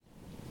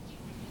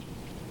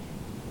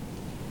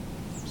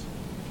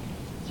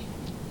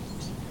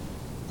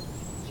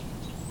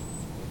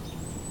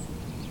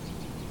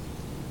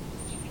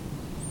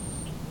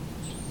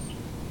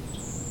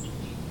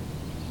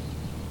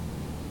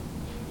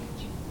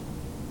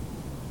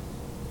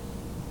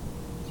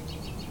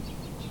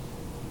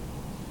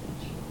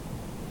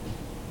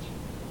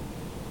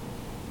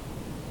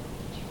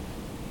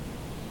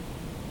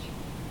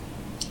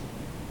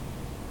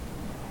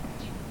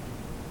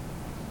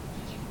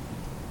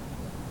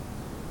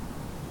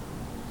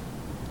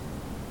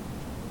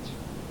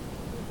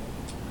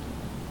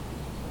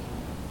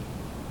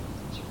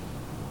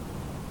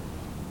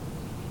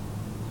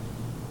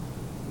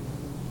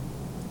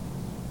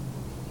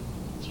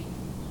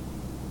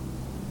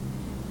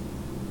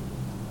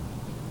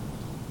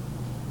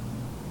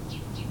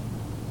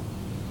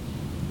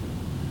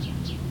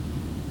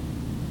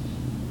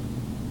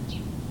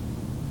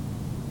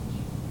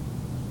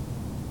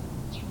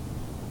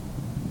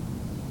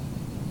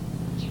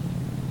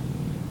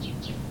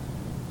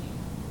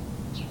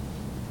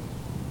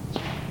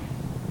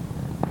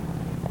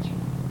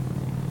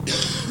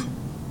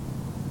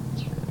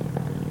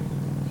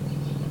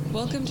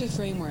Welcome to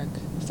Framework.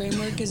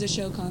 Framework is a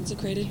show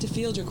consecrated to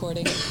field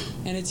recording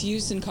and its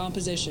use in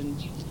composition.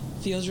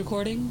 Field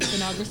recording,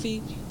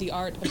 phonography, the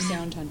art of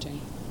sound hunting.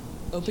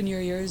 Open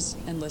your ears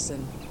and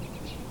listen.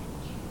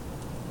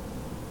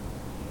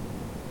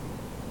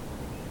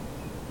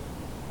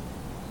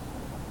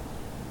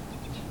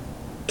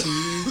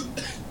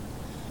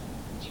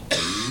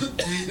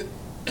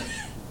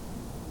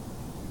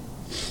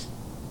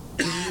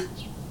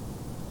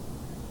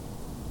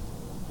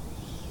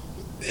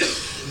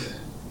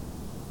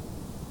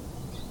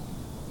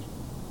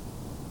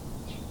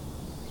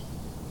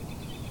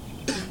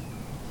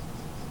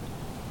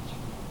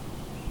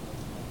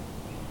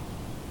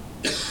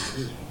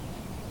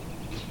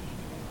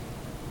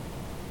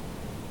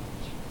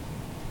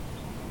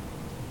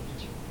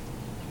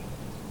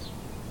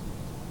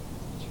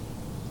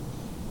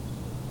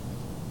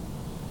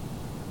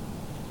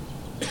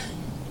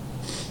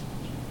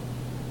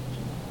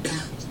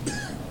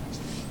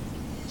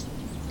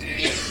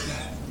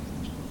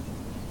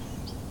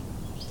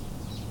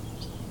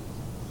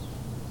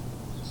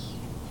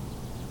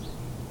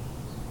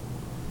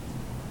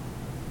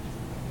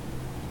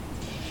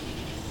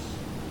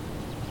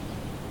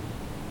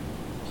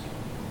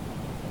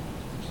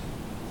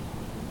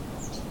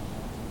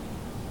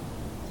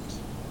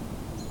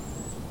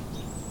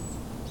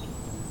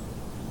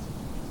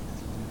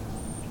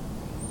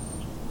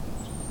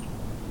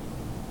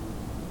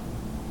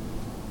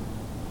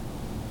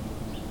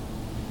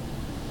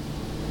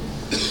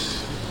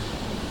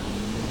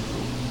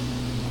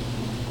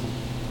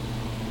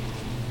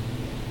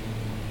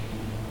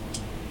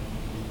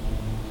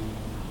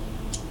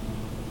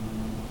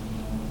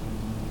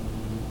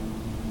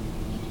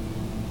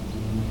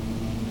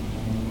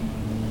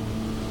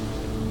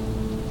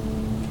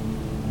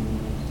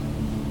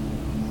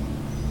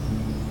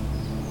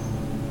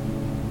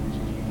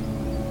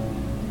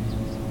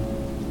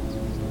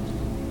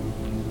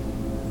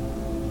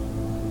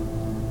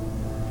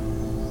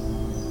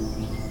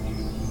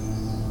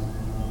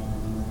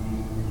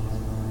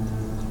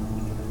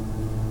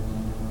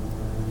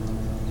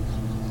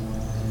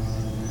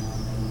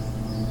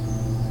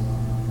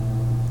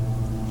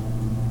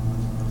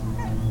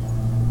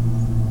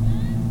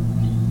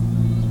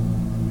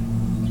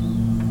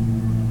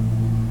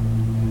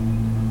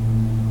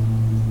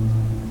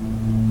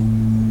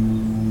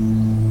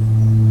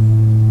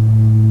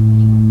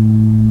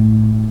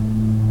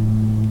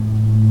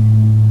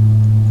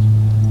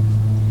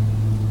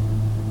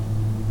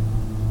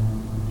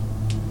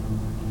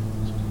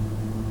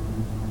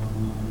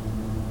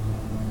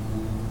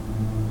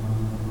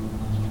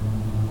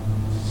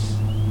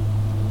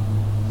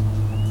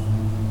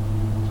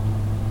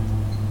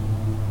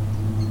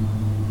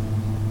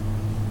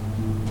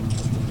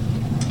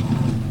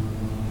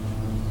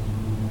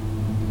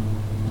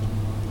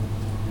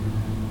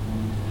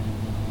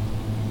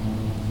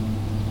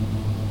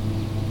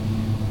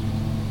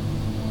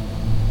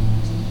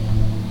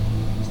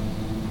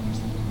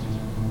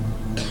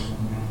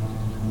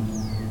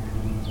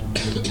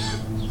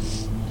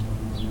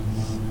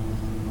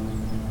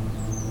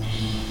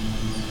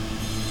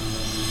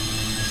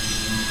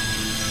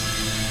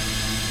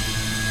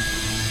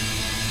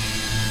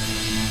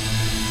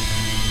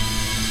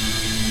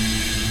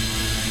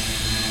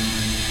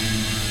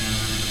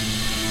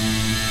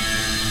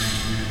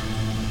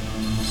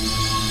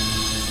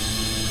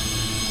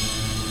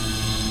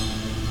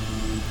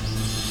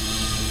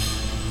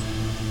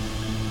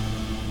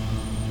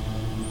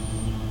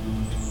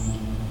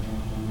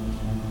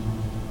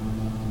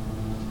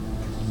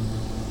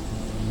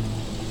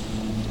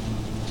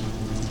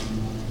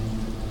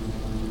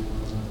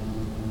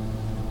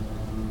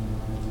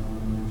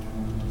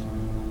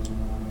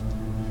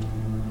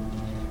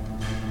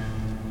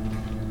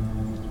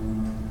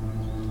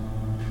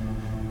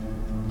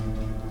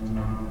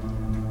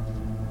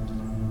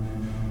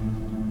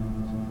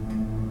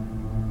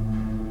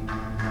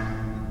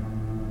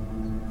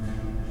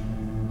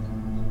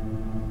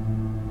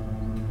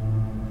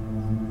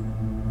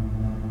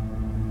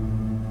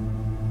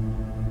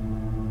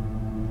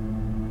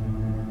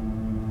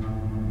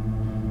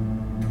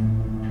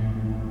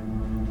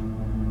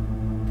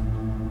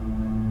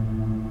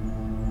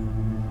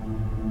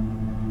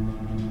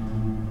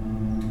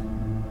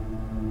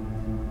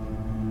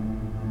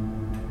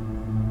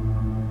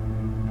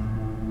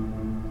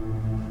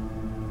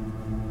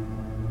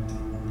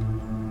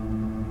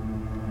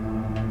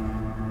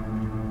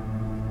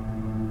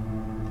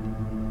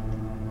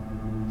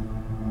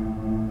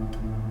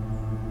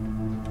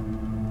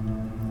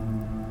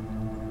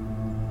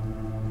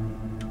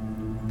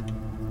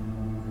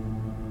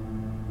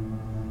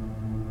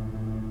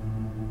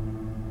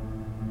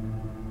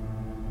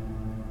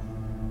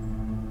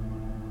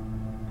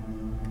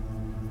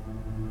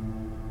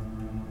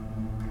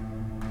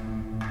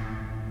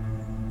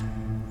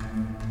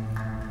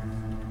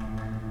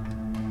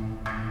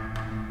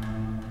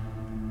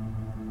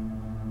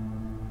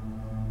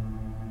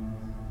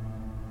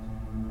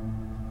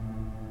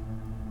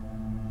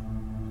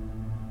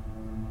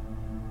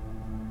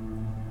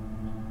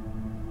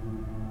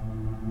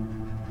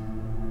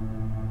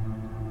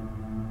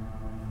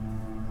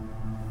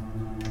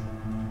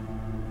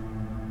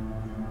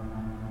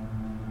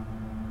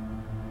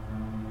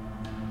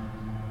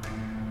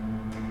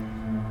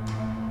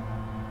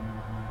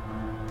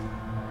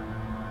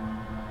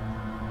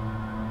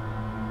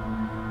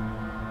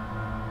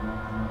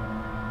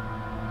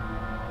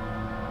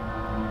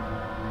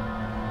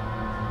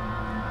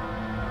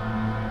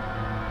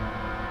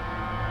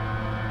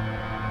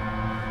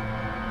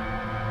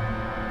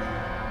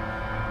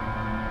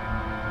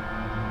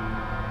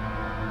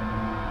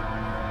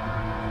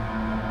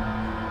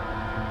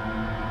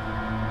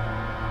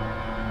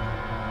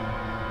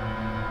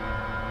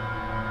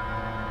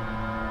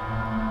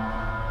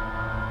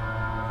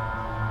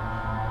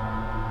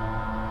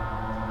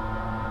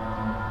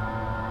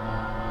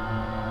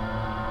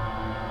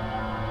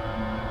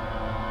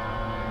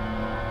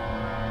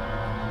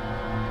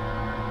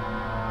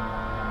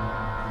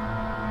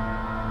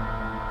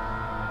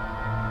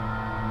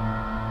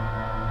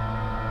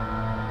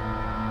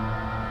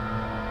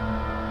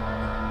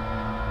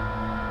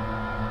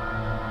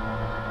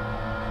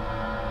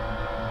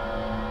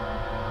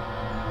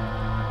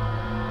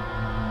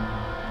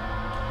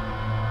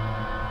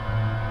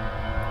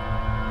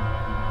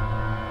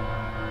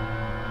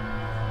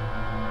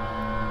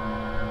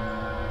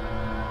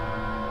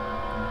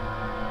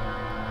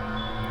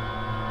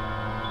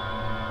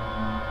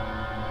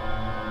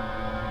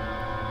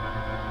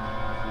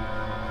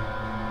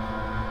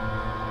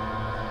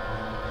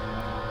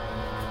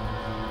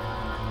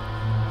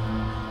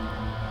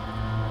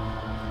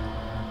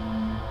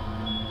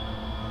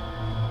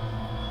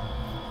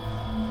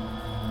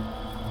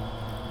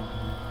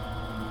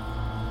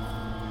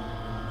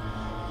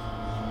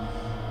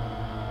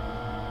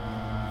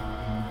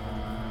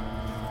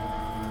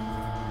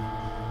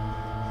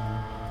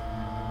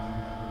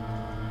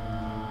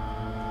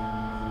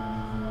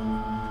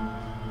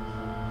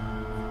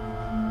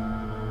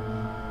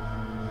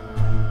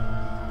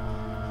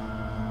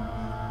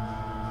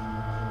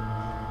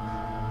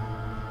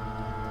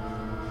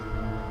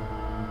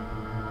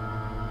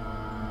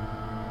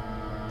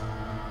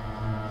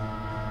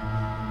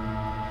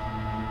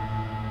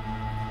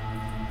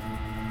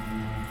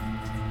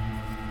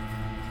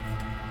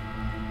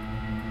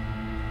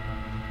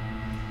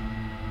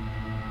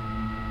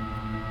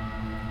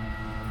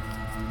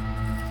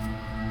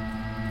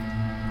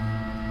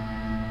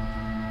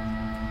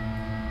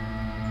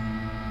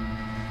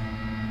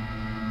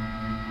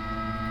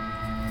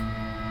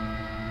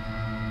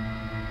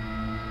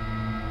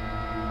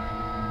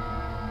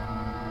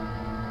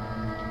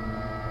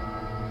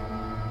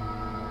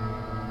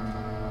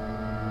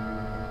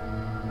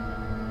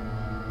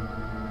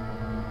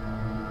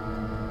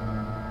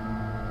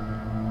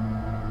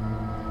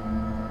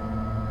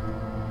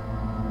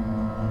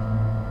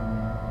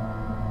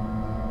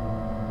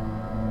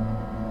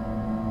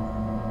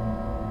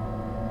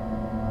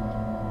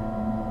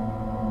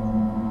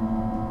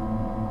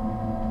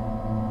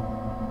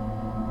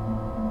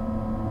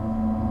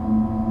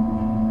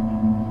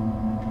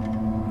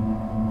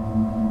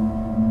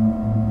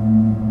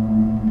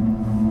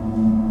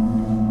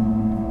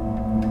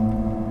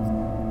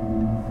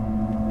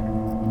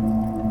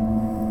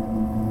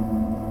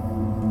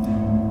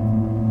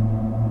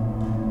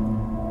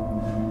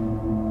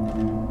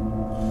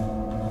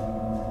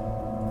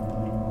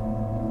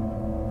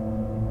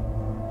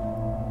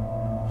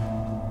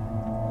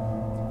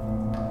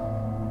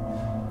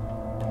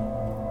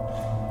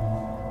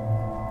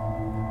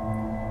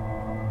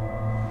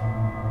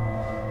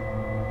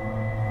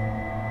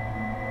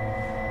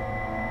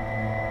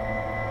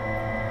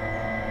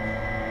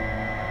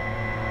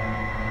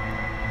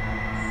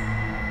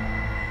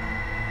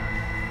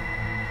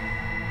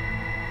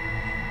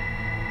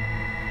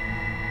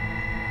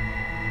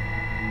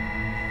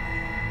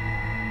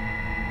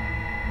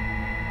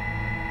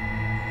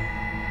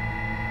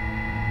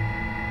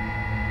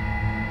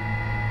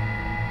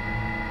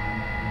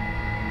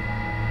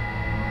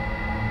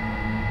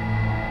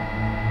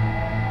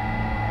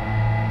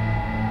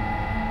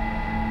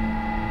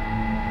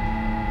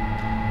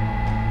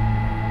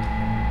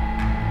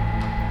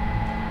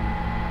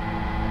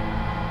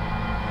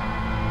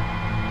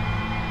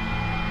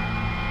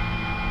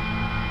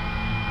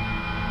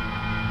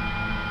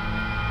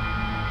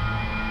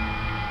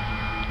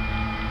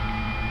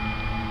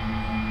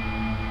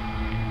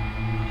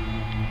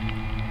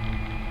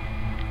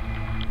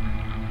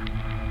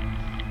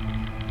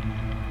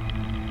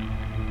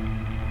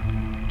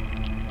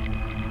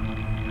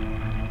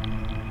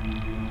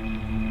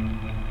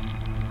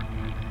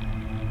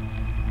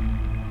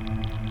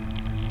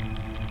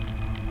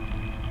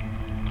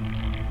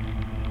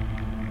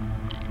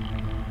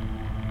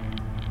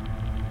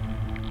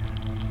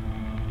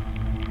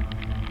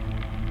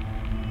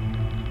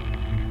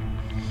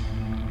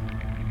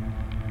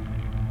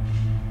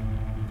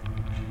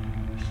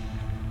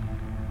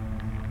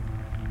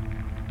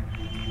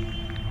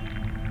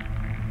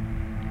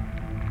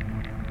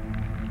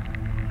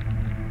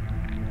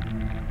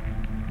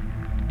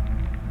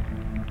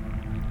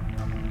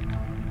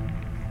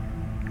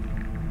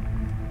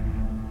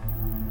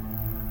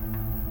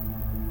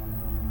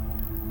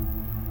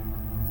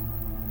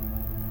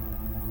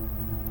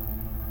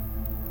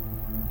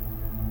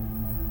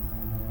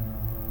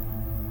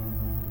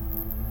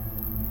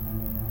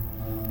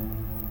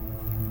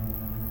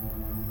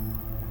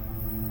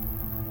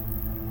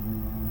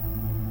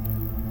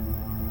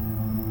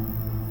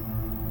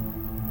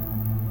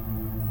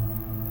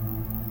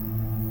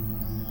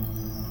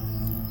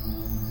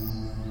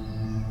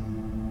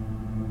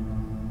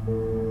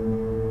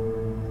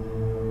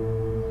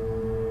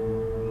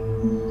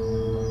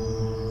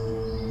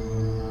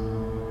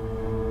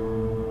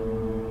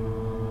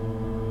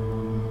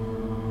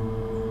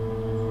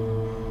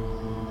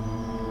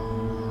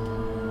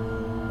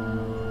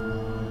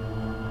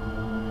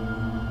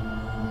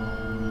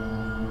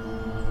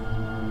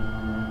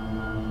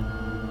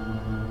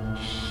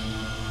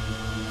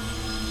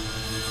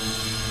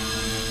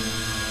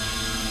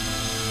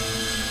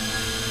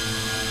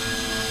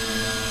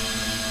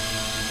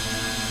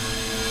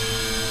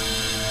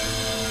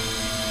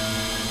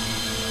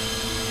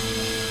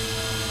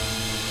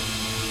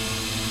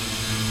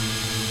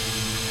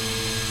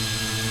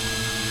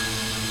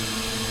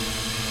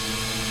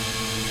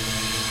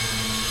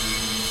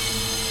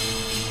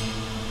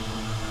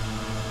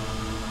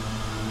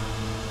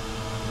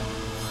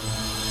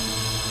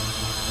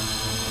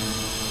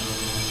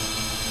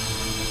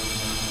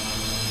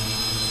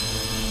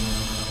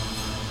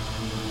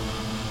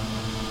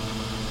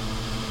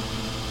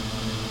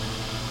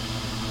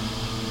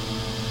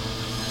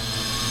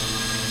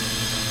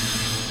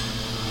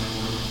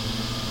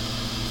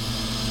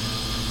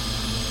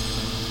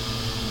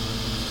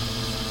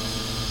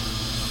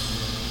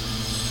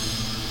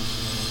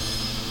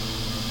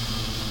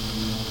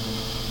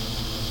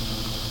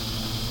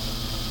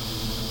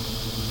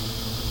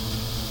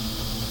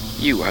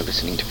 You are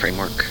listening to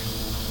Framework.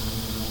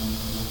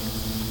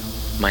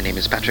 My name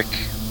is Patrick.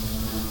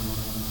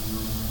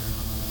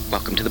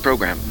 Welcome to the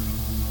program.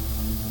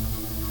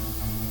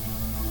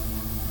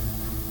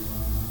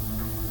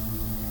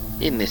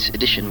 In this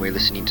edition, we're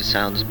listening to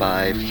sounds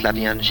by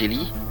Flavien,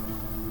 Gillie,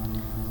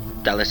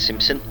 Dallas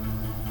Simpson,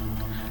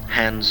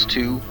 Hands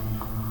 2,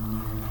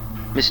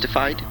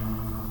 Mystified,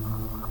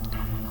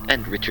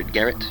 and Richard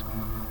Garet.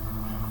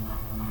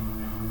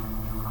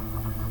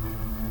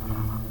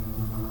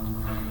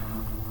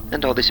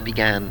 And all this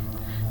began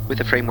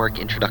with a Framework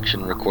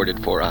introduction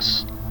recorded for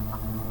us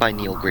by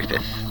Neil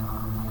Griffith.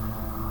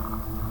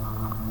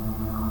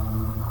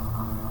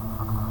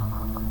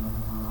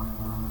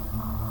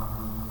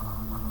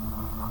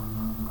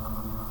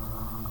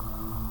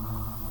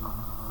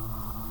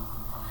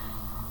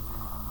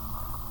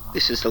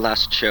 This is the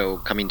last show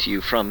coming to you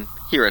from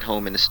here at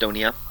home in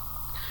Estonia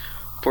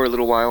for a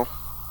little while.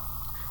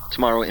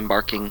 Tomorrow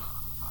embarking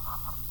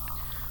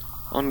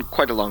on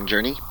quite a long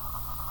journey.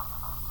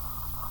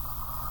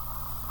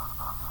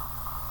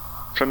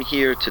 From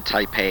here to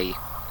Taipei,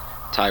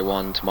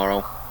 Taiwan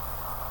tomorrow.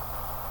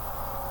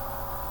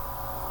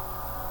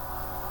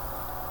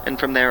 And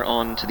from there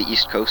on to the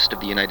east coast of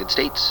the United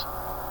States.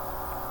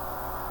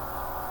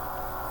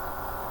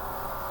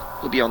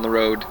 We'll be on the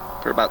road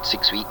for about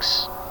 6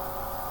 weeks.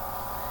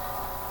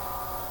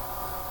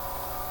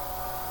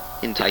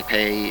 In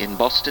Taipei, in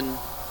Boston,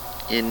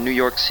 in New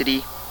York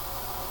City,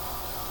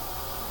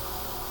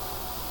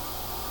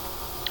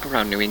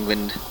 around New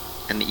England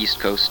and the East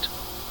Coast.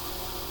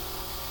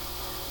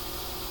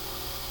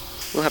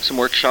 We'll have some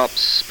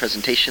workshops,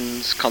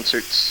 presentations,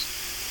 concerts.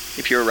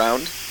 If you're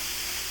around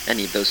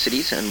any of those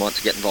cities and want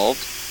to get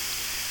involved,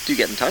 do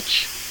get in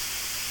touch.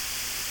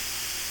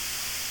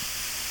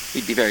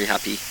 We'd be very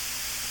happy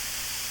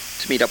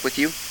to meet up with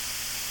you.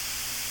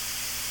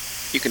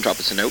 You can drop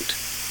us a note,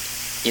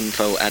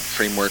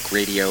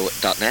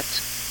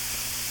 info@frameworkradio.net,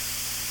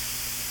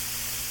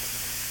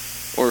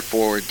 or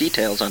for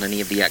details on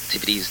any of the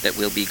activities that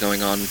will be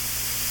going on,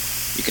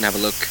 you can have a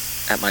look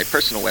at my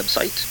personal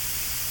website.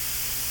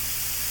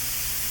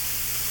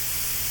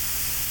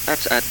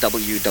 That's at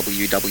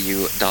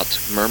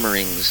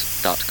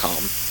www.murmurings.com.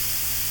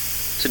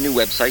 It's a new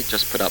website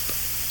just put up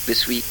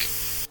this week.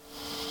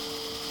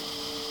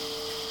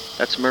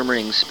 That's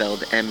Murmurings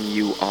spelled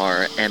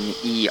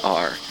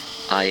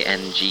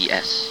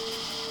M-U-R-M-E-R-I-N-G-S.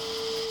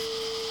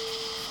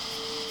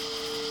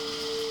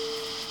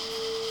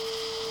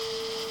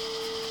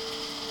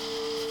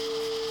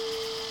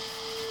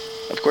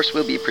 Of course,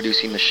 we'll be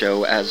producing the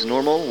show as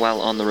normal while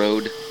on the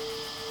road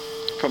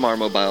from our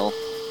mobile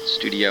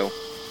studio.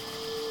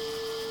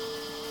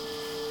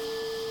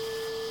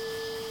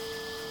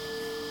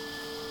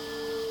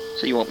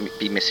 So you won't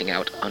be missing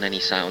out on any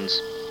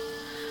sounds.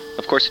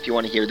 Of course, if you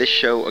want to hear this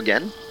show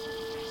again,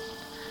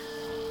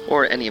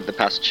 or any of the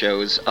past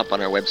shows up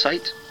on our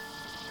website,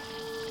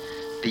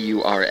 the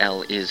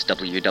URL is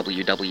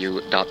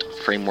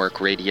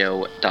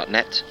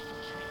www.frameworkradio.net.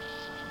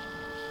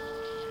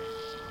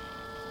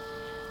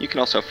 You can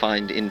also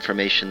find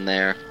information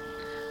there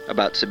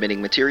about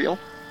submitting material,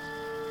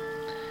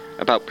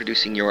 about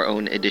producing your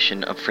own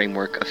edition of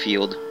Framework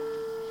Afield,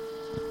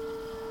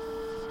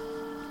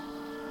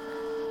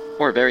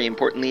 or very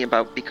importantly,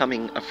 about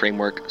becoming a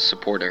Framework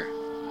supporter.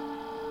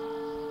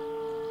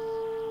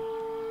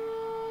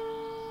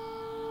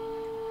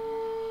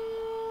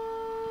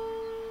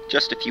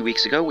 Just a few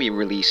weeks ago, we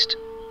released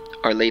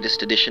our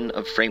latest edition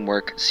of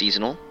Framework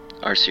Seasonal,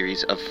 our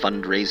series of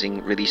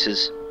fundraising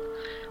releases.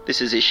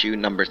 This is issue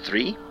number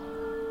 3.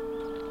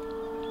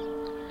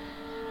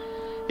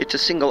 It's a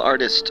single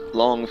artist,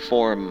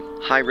 long-form,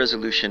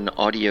 high-resolution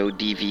audio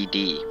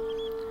DVD,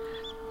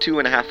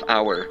 2.5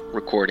 hour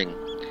recording,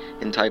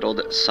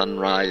 entitled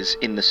Sunrise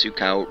in the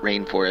Sukau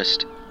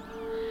Rainforest.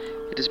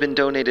 It has been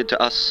donated to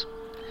us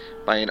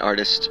by an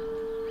artist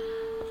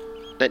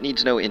that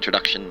needs no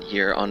introduction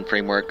here on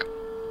Framework,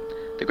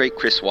 the great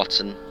Chris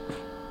Watson.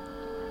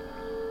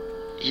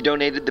 He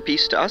donated the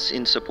piece to us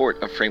in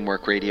support of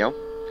Framework Radio,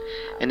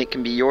 and it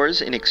can be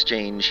yours in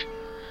exchange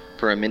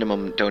for a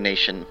minimum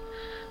donation,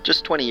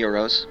 just 20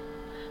 euros,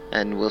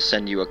 and we'll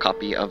send you a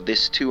copy of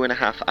this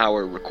 2.5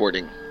 hour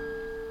recording.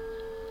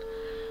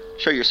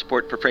 Show your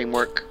support for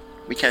Framework.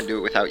 We can't do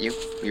it without you.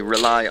 We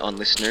rely on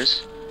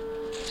listeners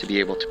to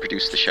be able to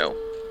produce the show.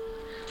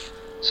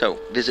 So,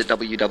 visit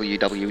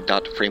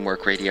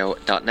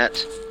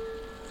www.frameworkradio.net,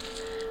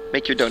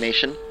 make your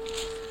donation,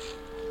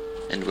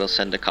 and we'll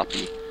send a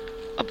copy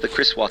of the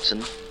Chris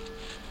Watson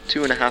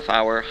 2.5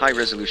 hour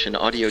high-resolution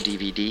audio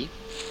DVD,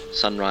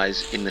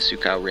 Sunrise in the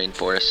Sukau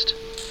Rainforest.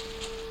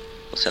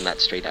 We'll send that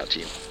straight out to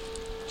you.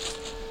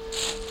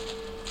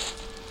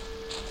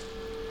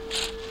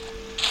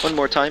 One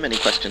more time, any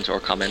questions or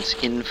comments,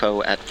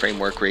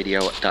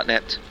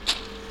 info@frameworkradio.net.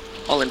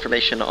 All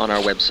information on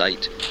our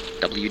website,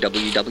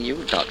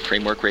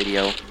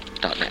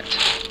 www.frameworkradio.net.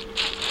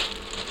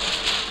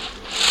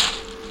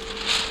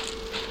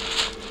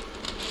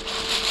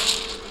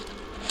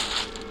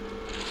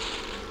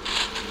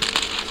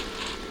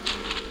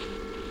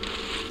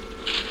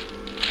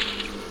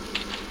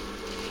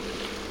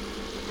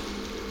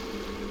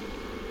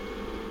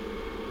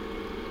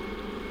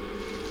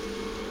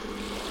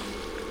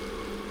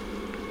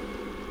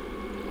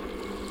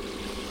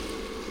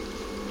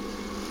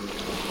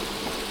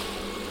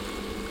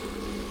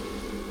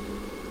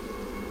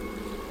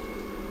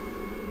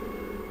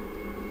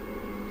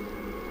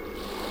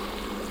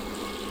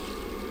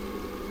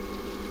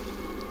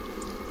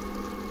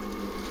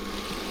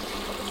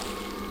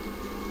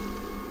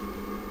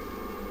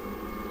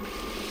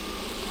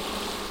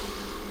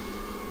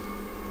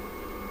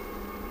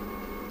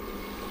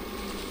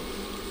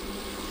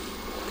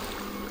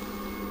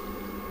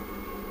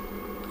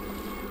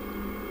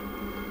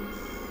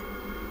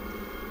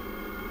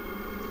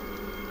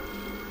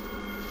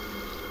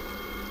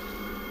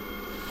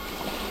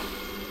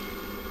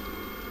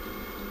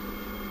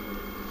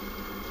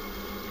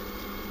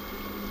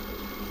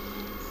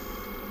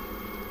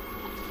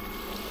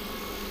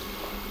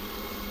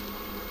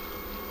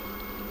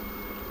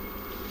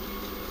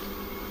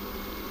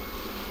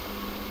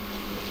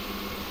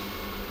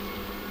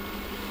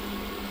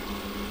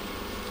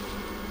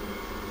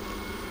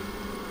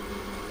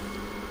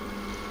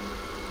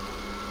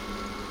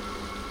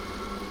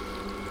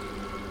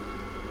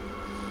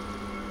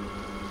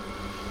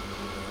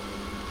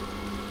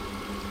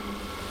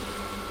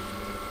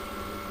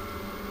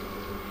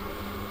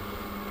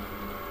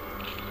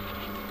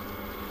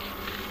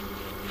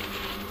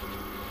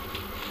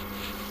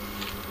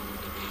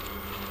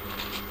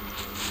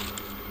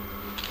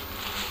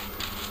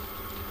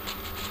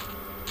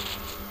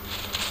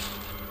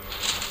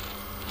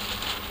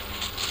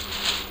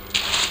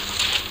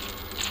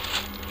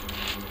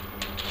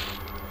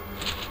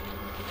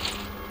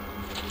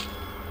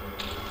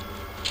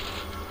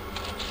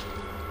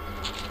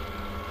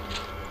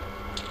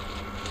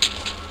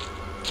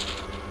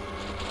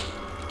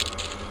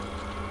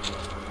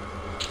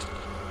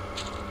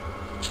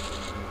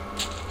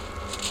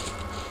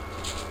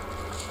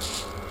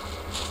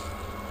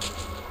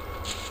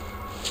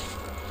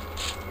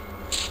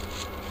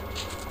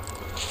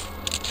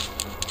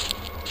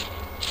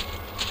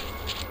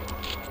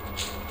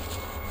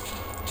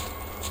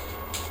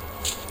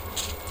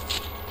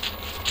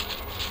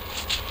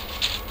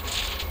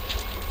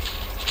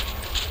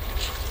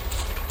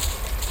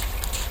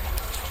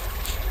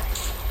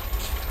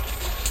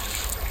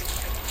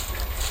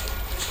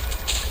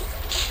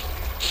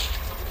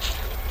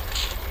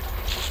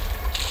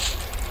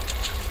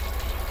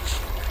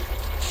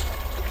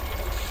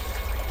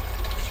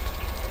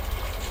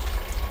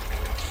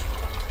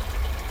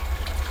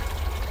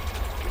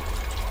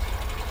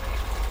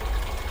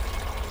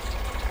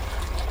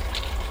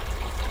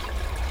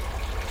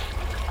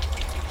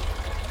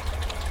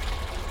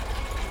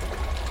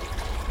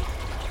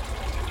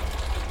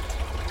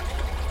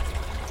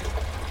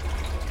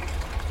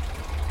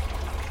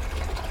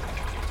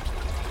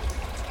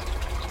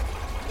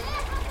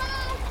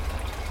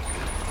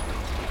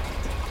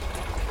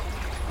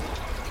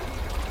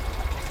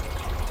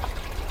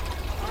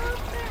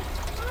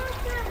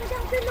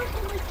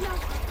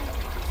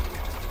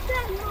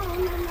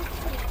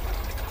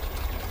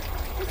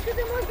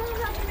 Aidez-moi dans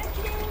la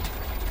clé.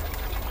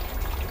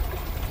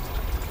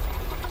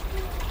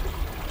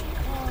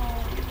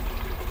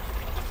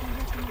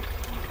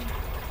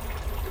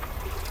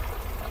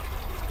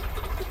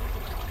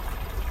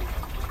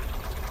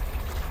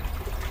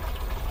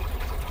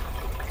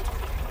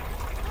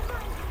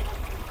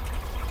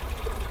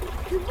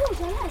 Tu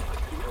bouges, Alex,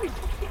 tu bouges.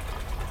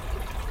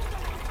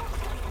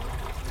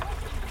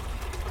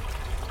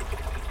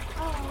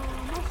 Oh,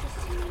 moi, c'est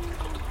si...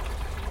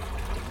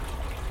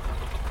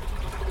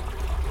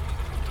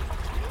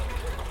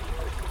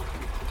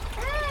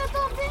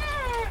 Attendez!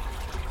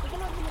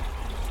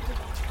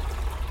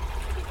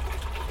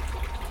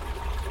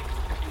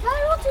 Va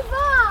où tu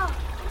vas?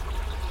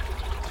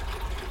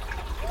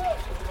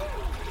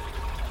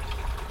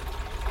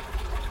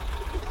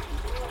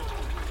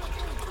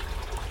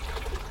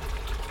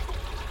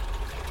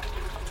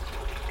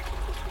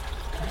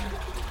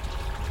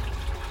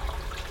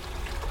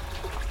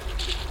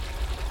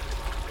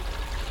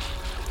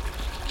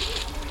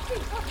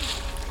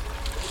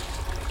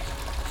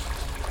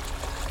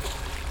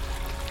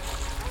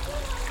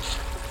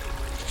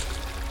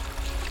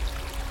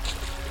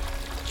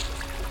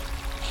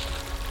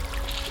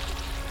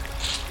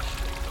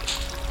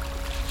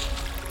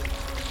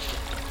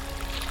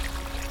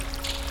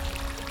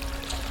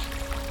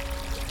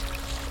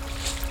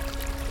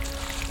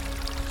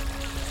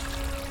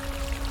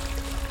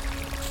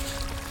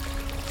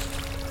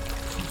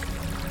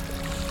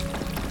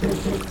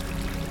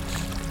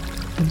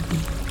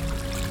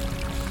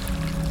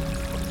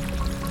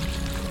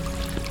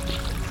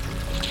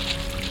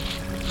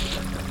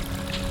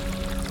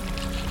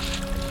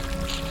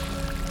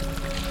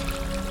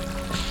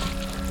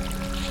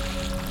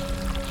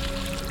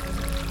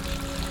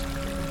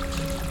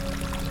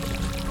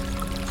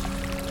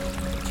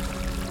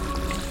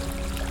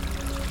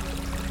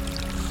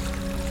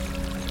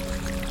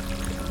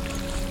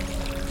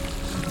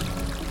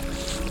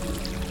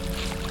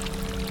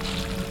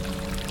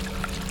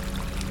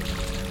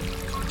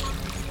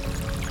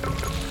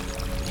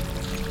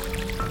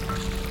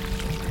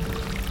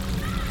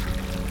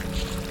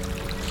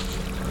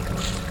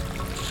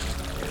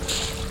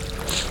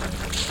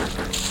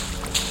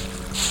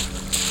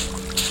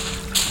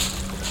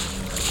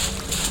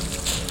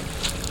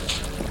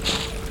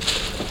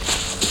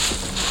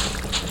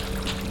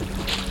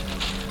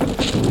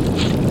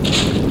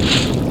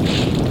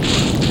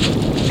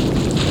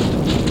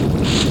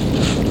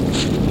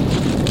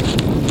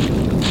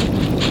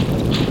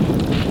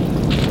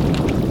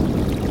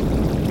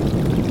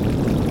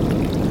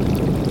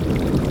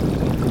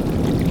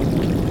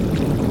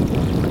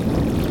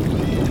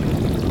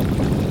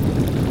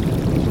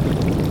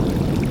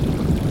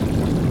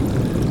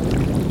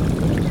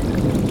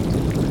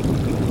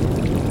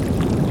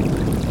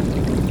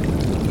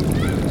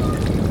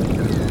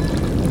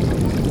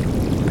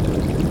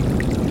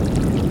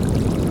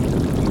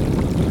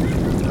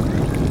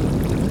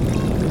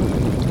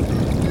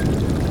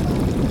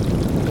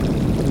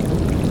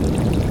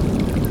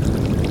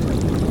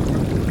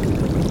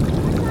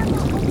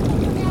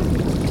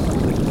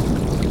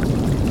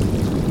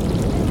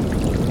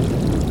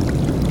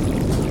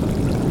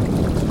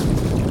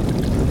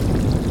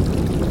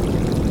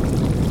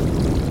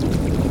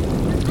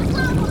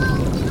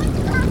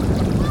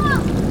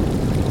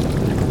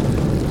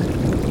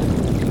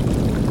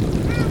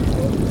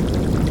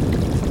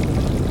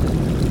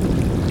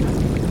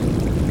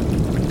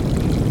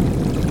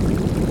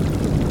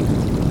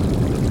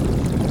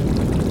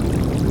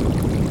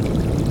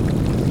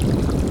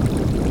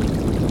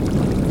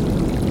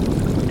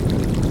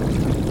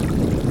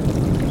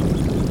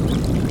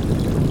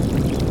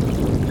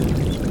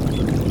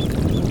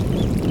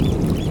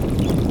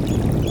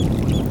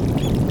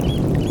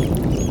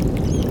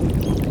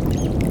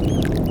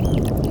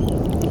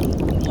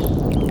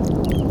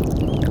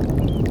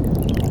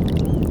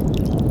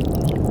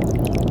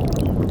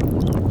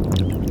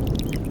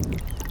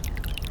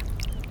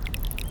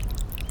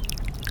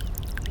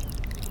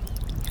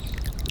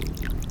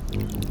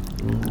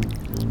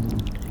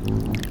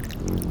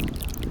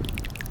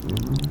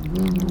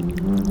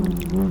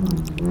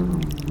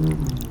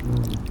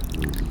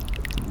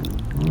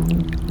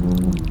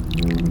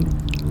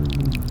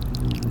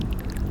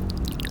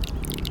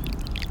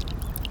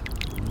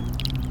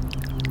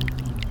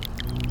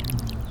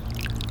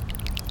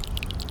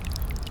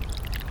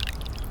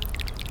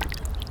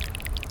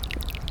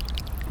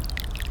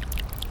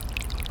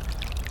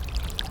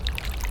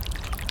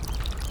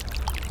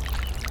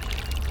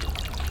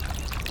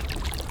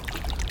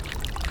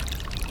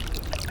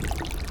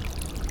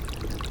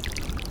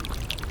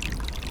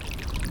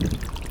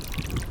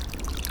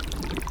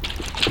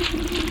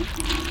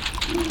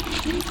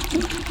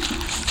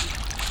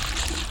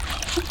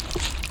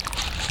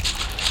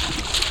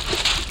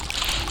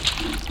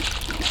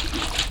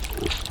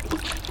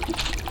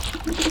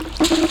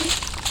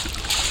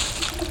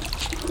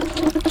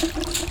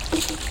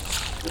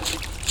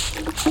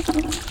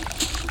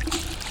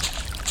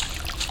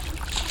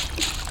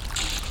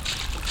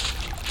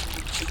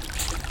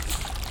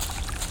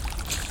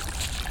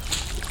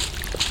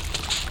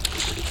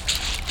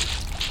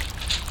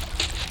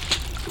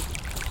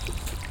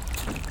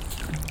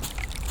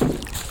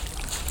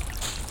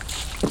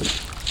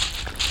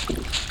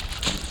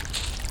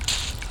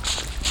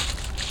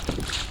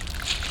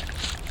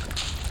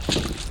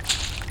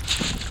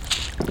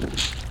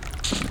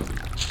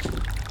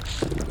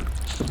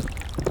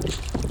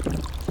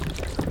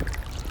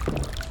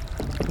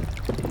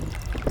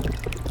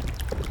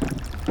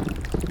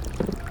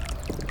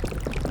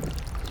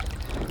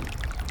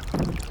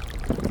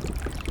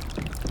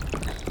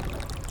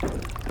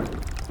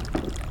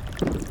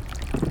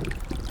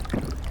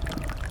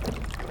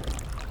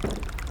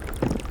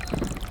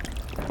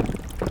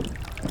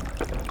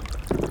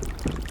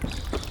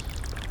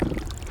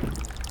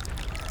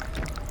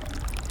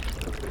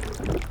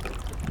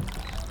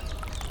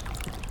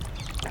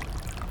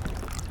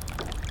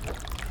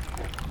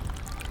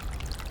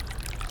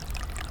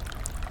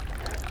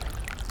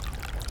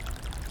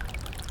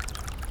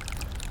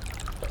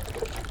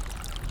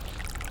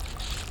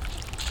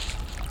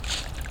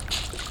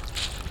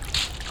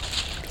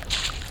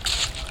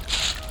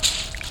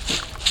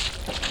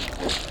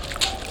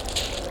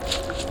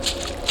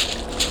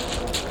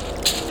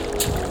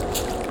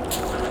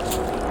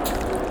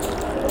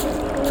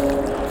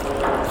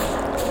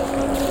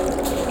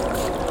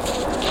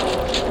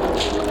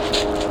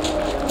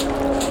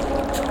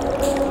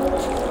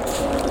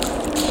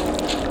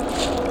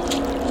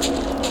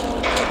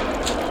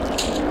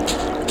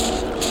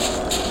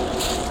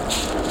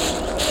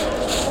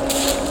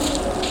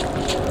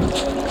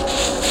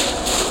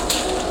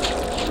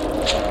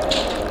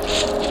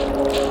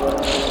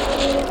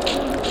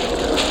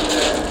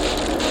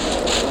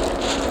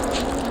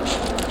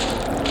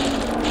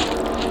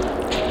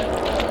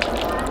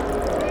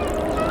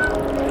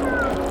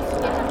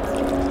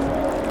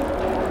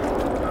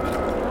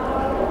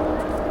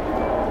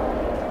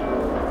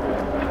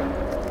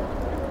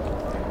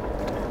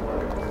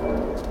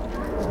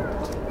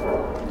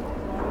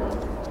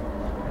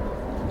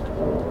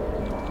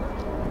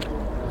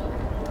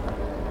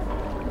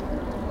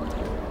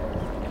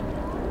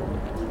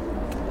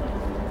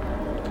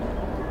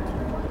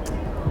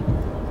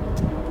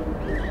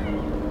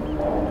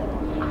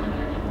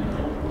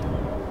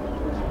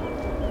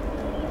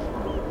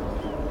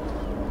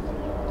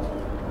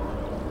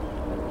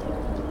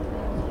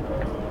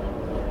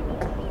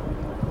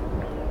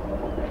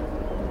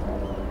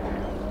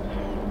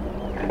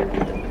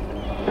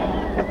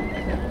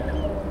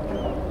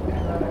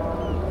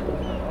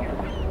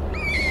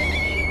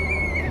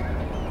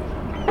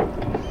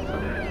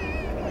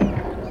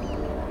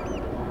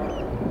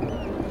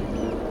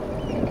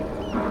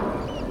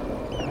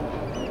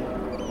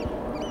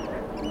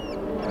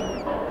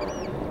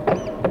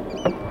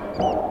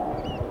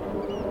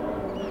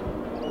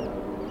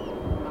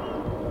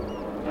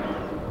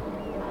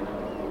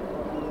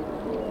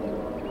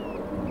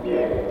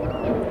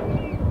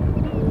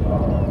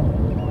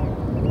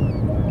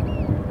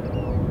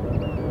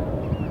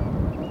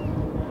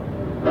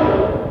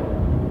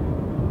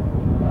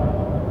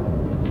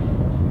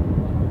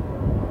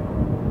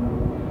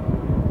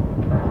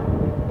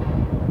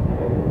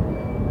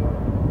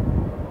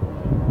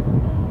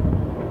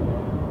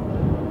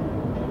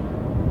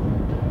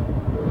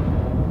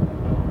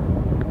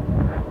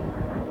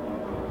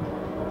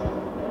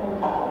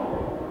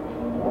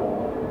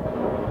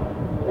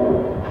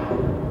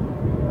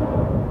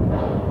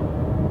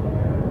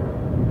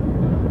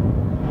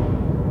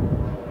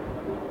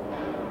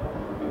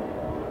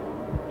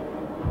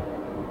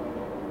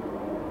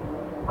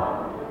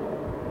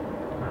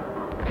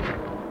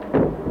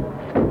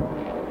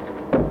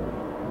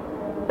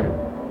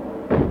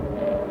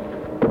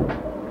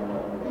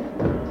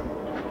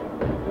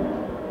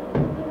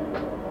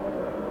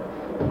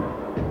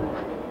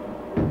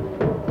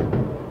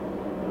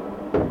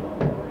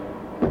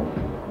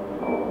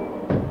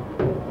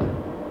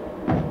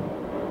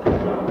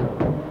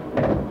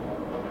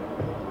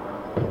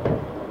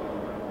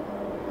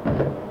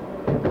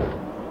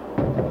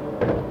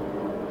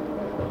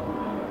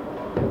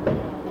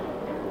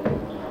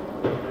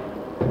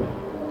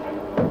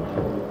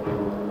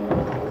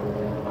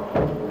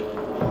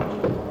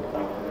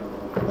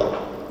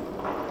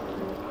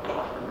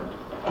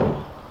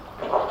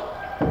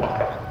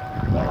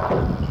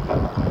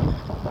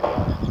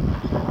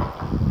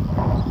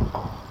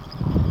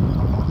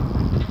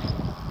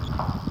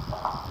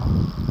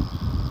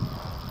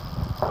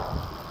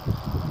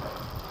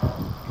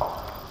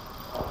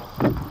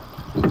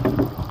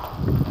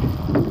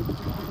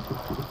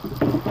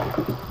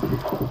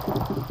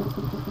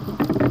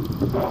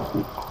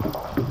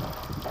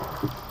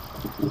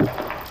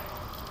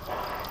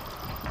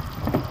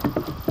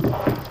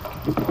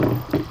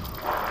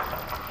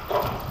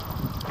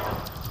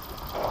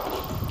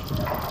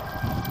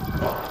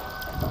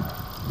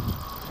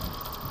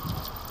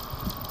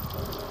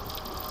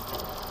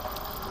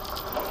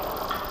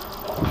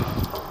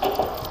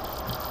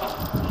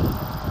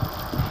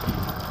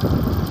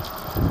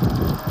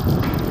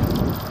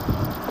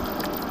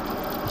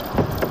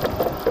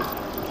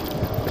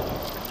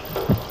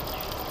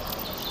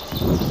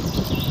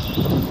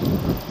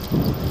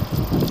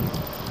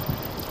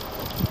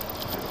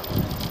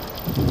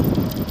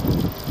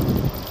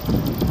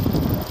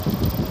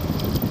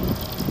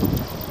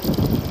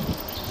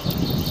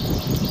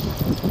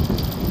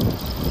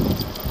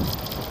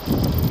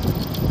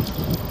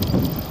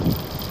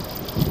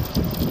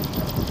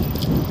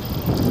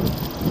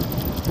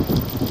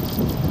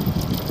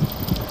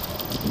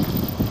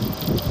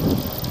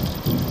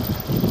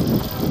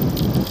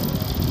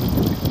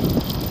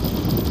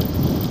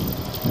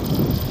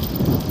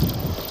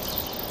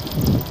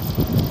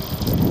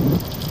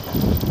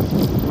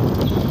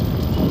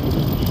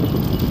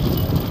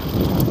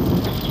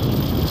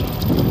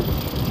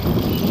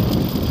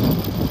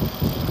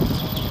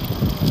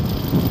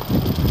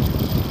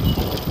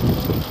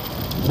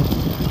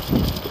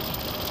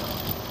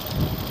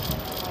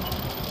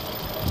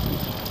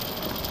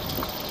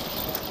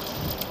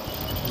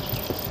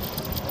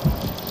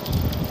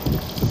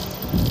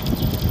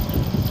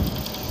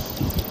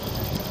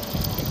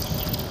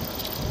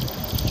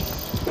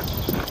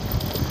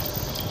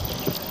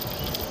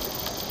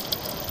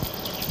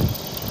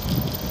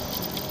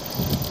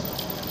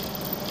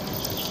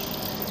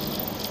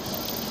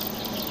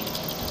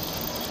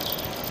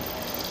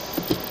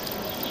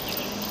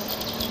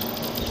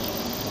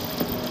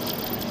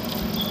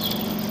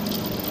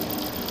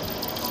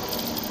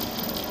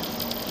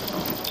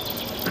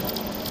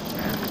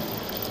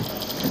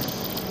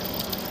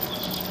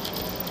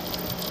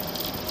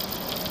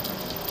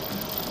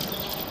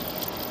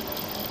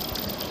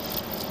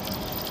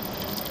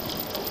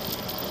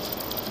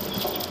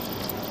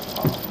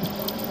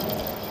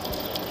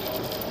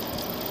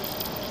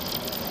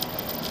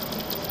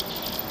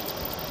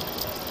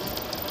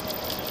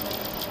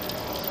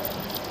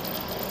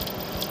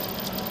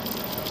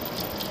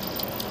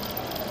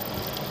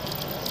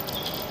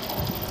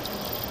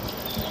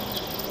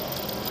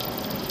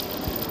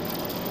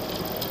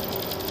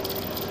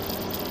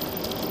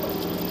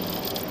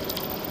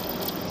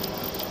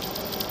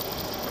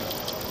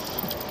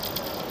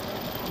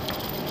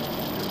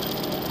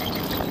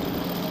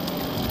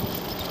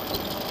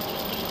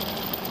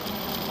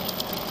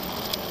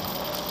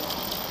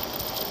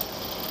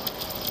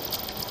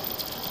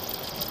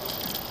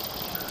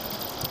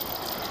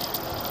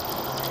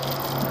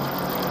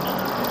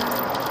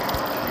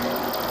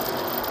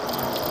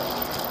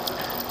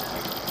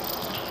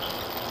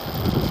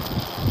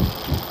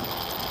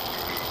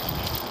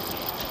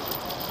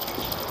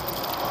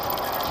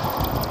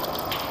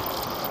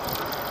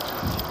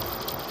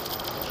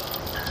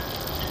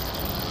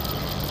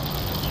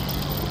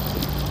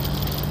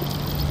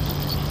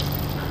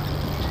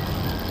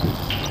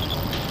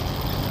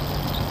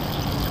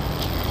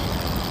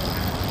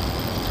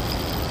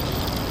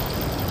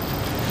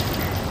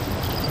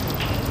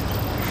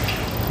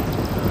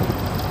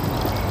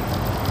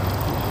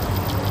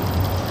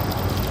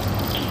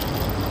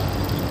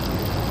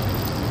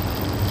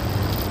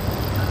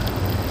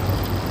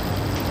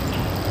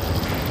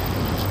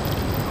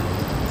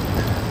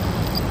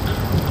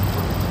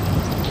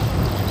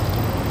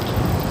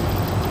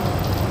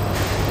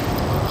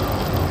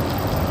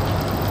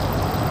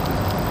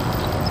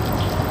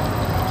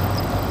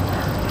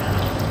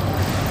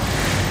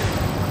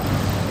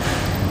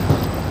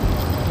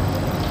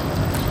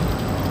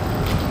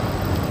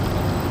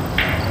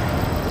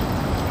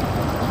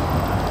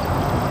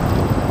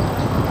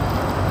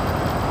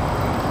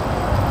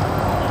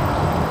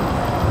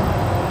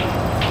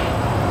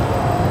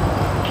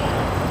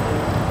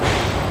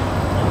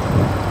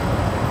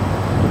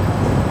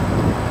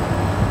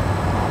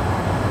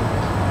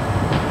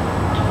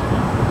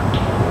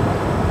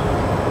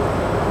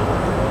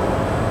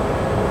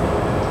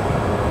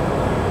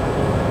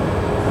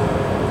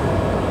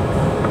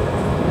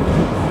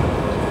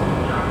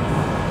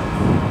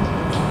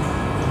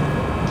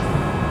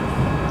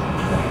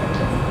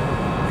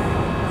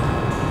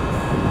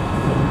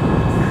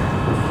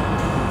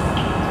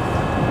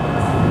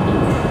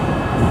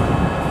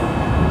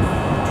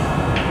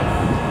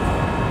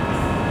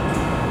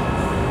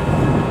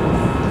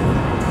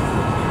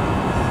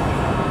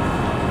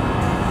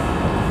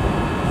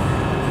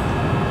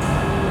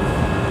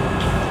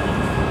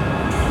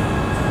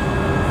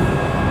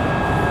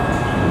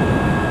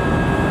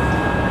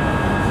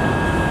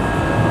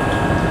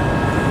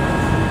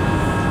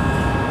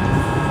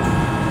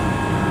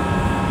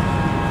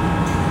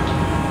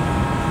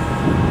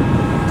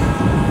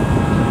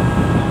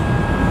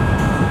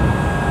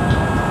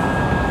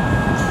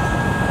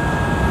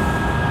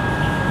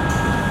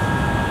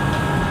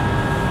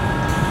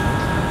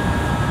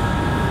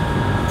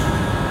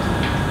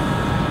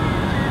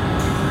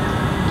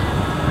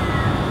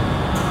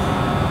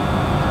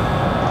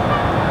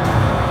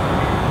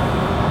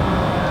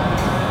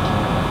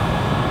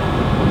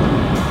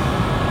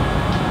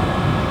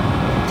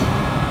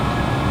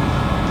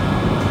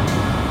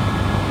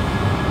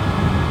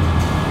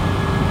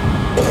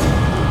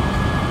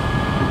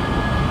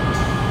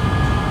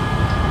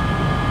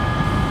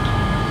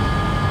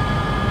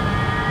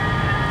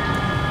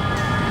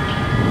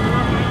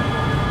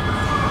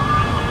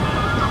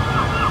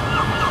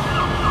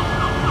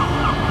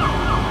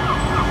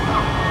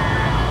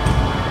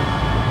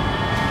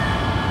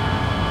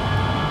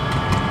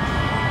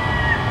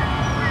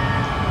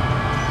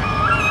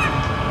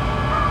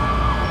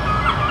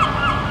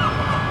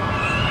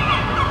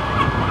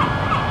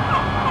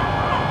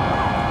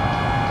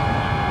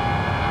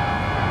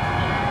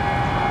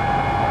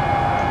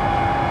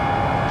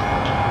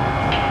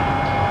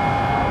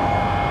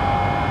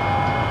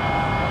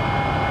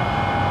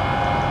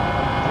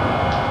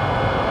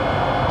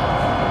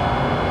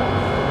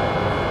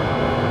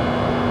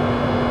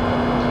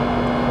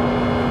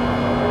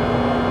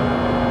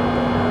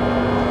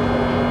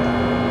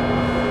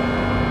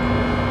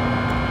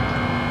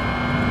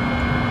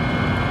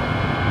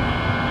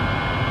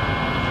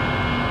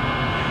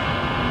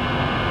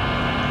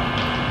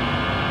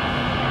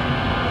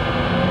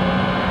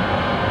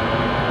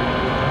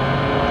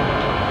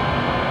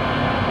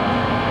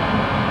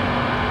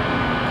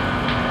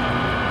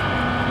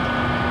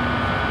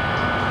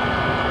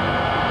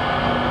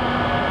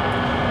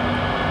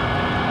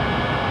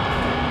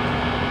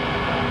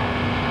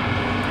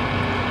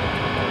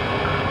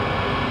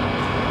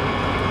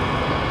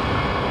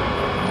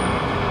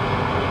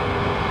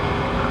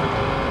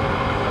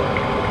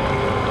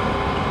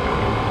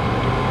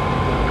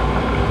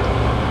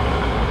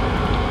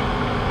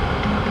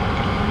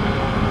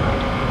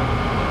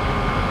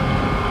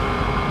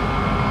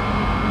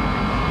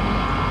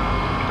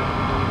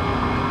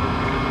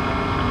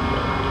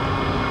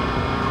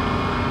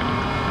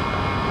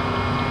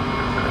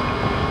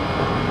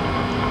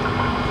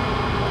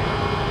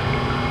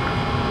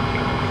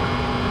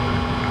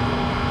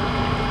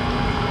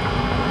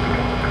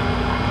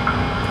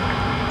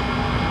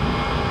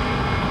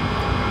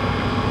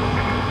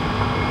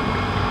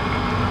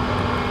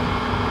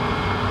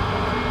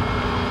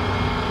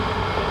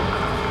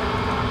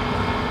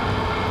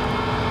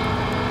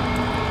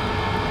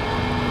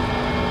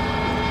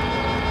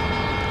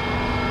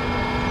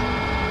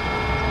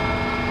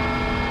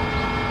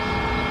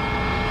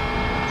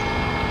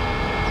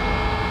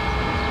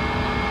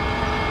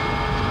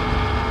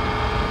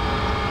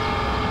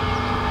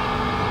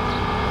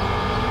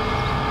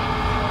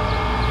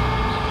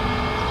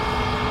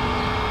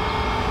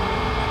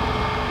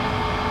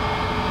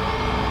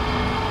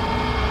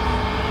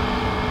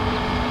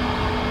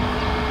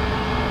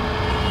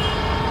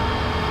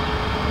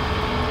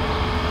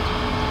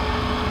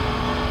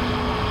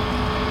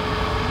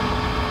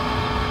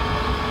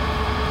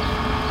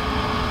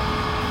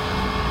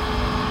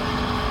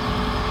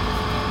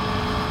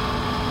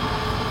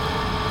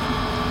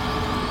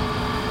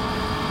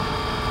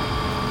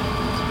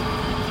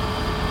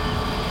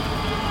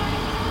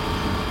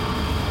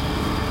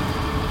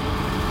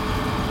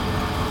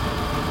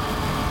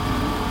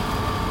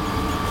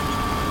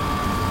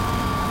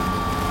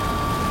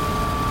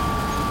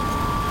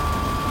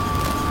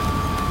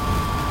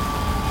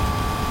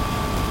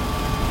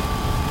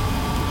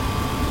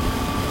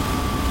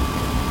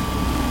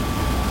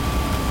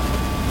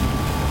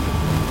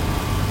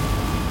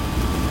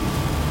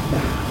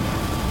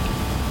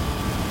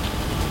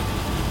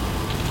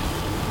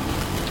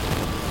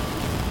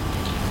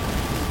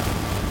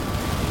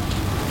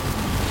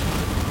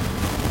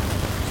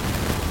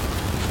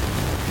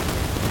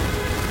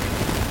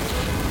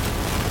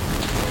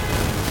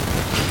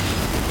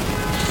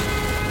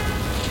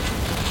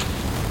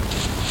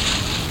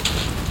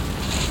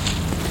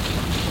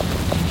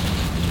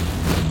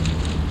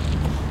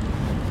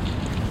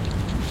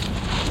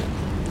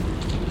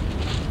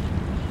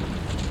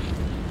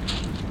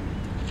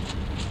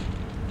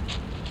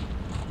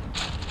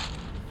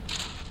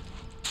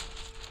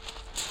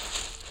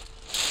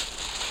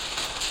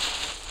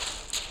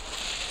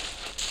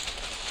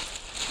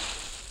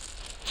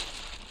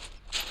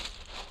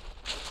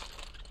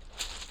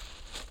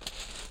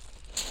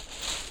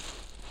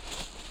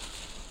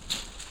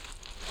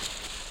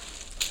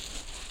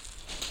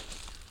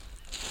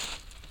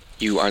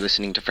 You are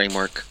listening to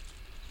Framework.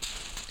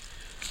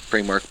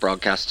 Framework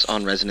broadcasts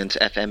on Resonance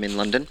FM in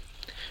London,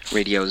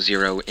 Radio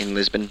Zero in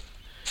Lisbon,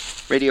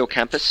 Radio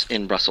Campus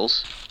in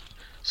Brussels,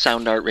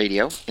 Sound Art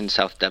Radio in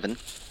South Devon,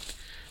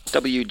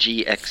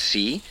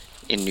 WGXC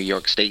in New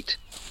York State,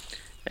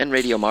 and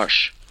Radio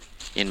Marsh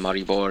in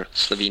Maribor,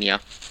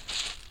 Slovenia.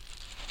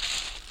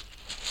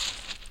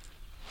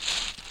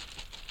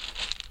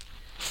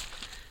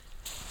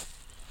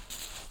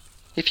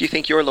 If you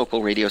think your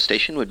local radio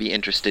station would be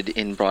interested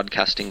in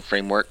broadcasting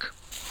Framework,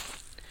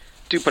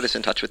 do put us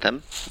in touch with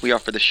them. We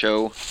offer the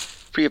show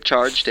free of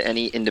charge to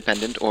any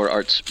independent or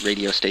arts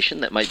radio station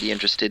that might be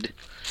interested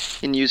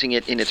in using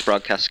it in its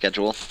broadcast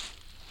schedule.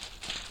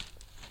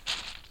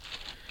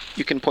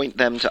 You can point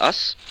them to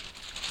us,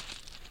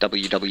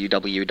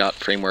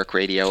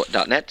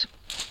 www.frameworkradio.net,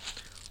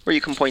 or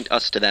you can point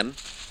us to them.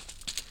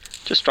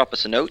 Just drop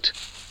us a note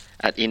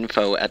at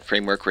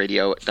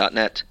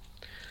info@frameworkradio.net.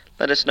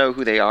 Let us know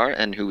who they are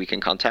and who we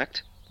can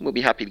contact. We'll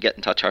be happy to get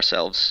in touch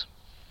ourselves.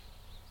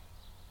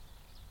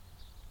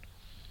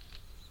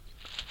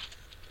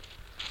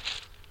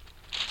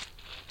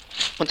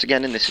 Once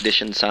again, in this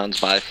edition, sounds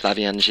by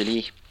Flavien,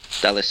 Gillie,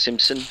 Dallas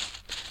Simpson,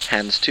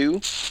 Hands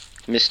 2,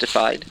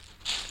 Mystified,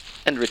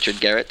 and Richard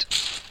Garet,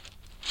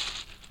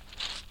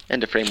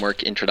 and a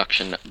Framework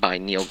introduction by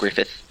Neil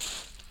Griffith.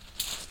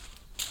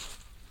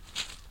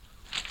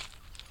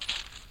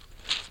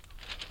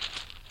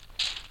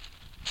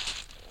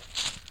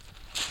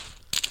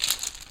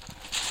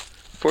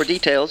 For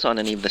details on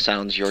any of the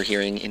sounds you're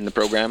hearing in the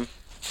program,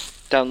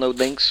 download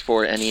links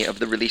for any of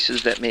the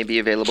releases that may be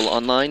available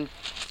online,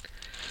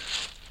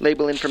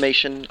 label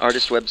information,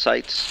 artist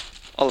websites,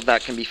 all of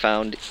that can be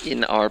found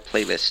in our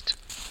playlist.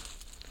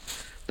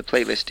 The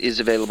playlist is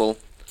available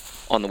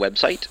on the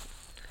website,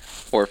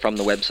 or from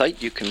the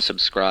website you can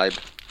subscribe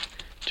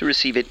to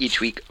receive it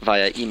each week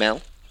via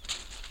email.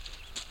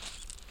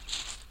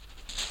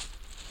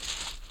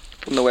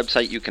 From the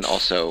website you can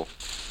also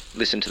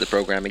listen to the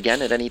program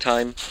again at any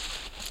time,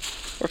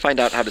 or find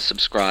out how to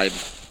subscribe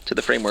to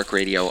the Framework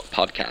Radio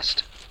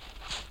podcast.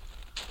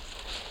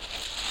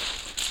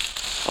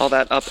 All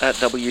that up at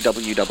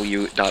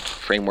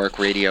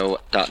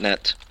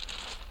www.frameworkradio.net.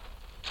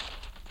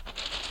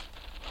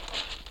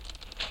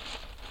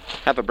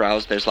 Have a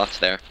browse, there's lots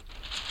there.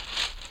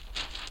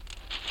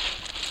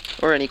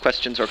 Or any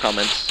questions or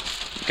comments,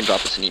 you can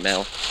drop us an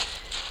email,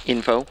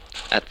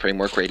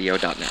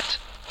 info@frameworkradio.net.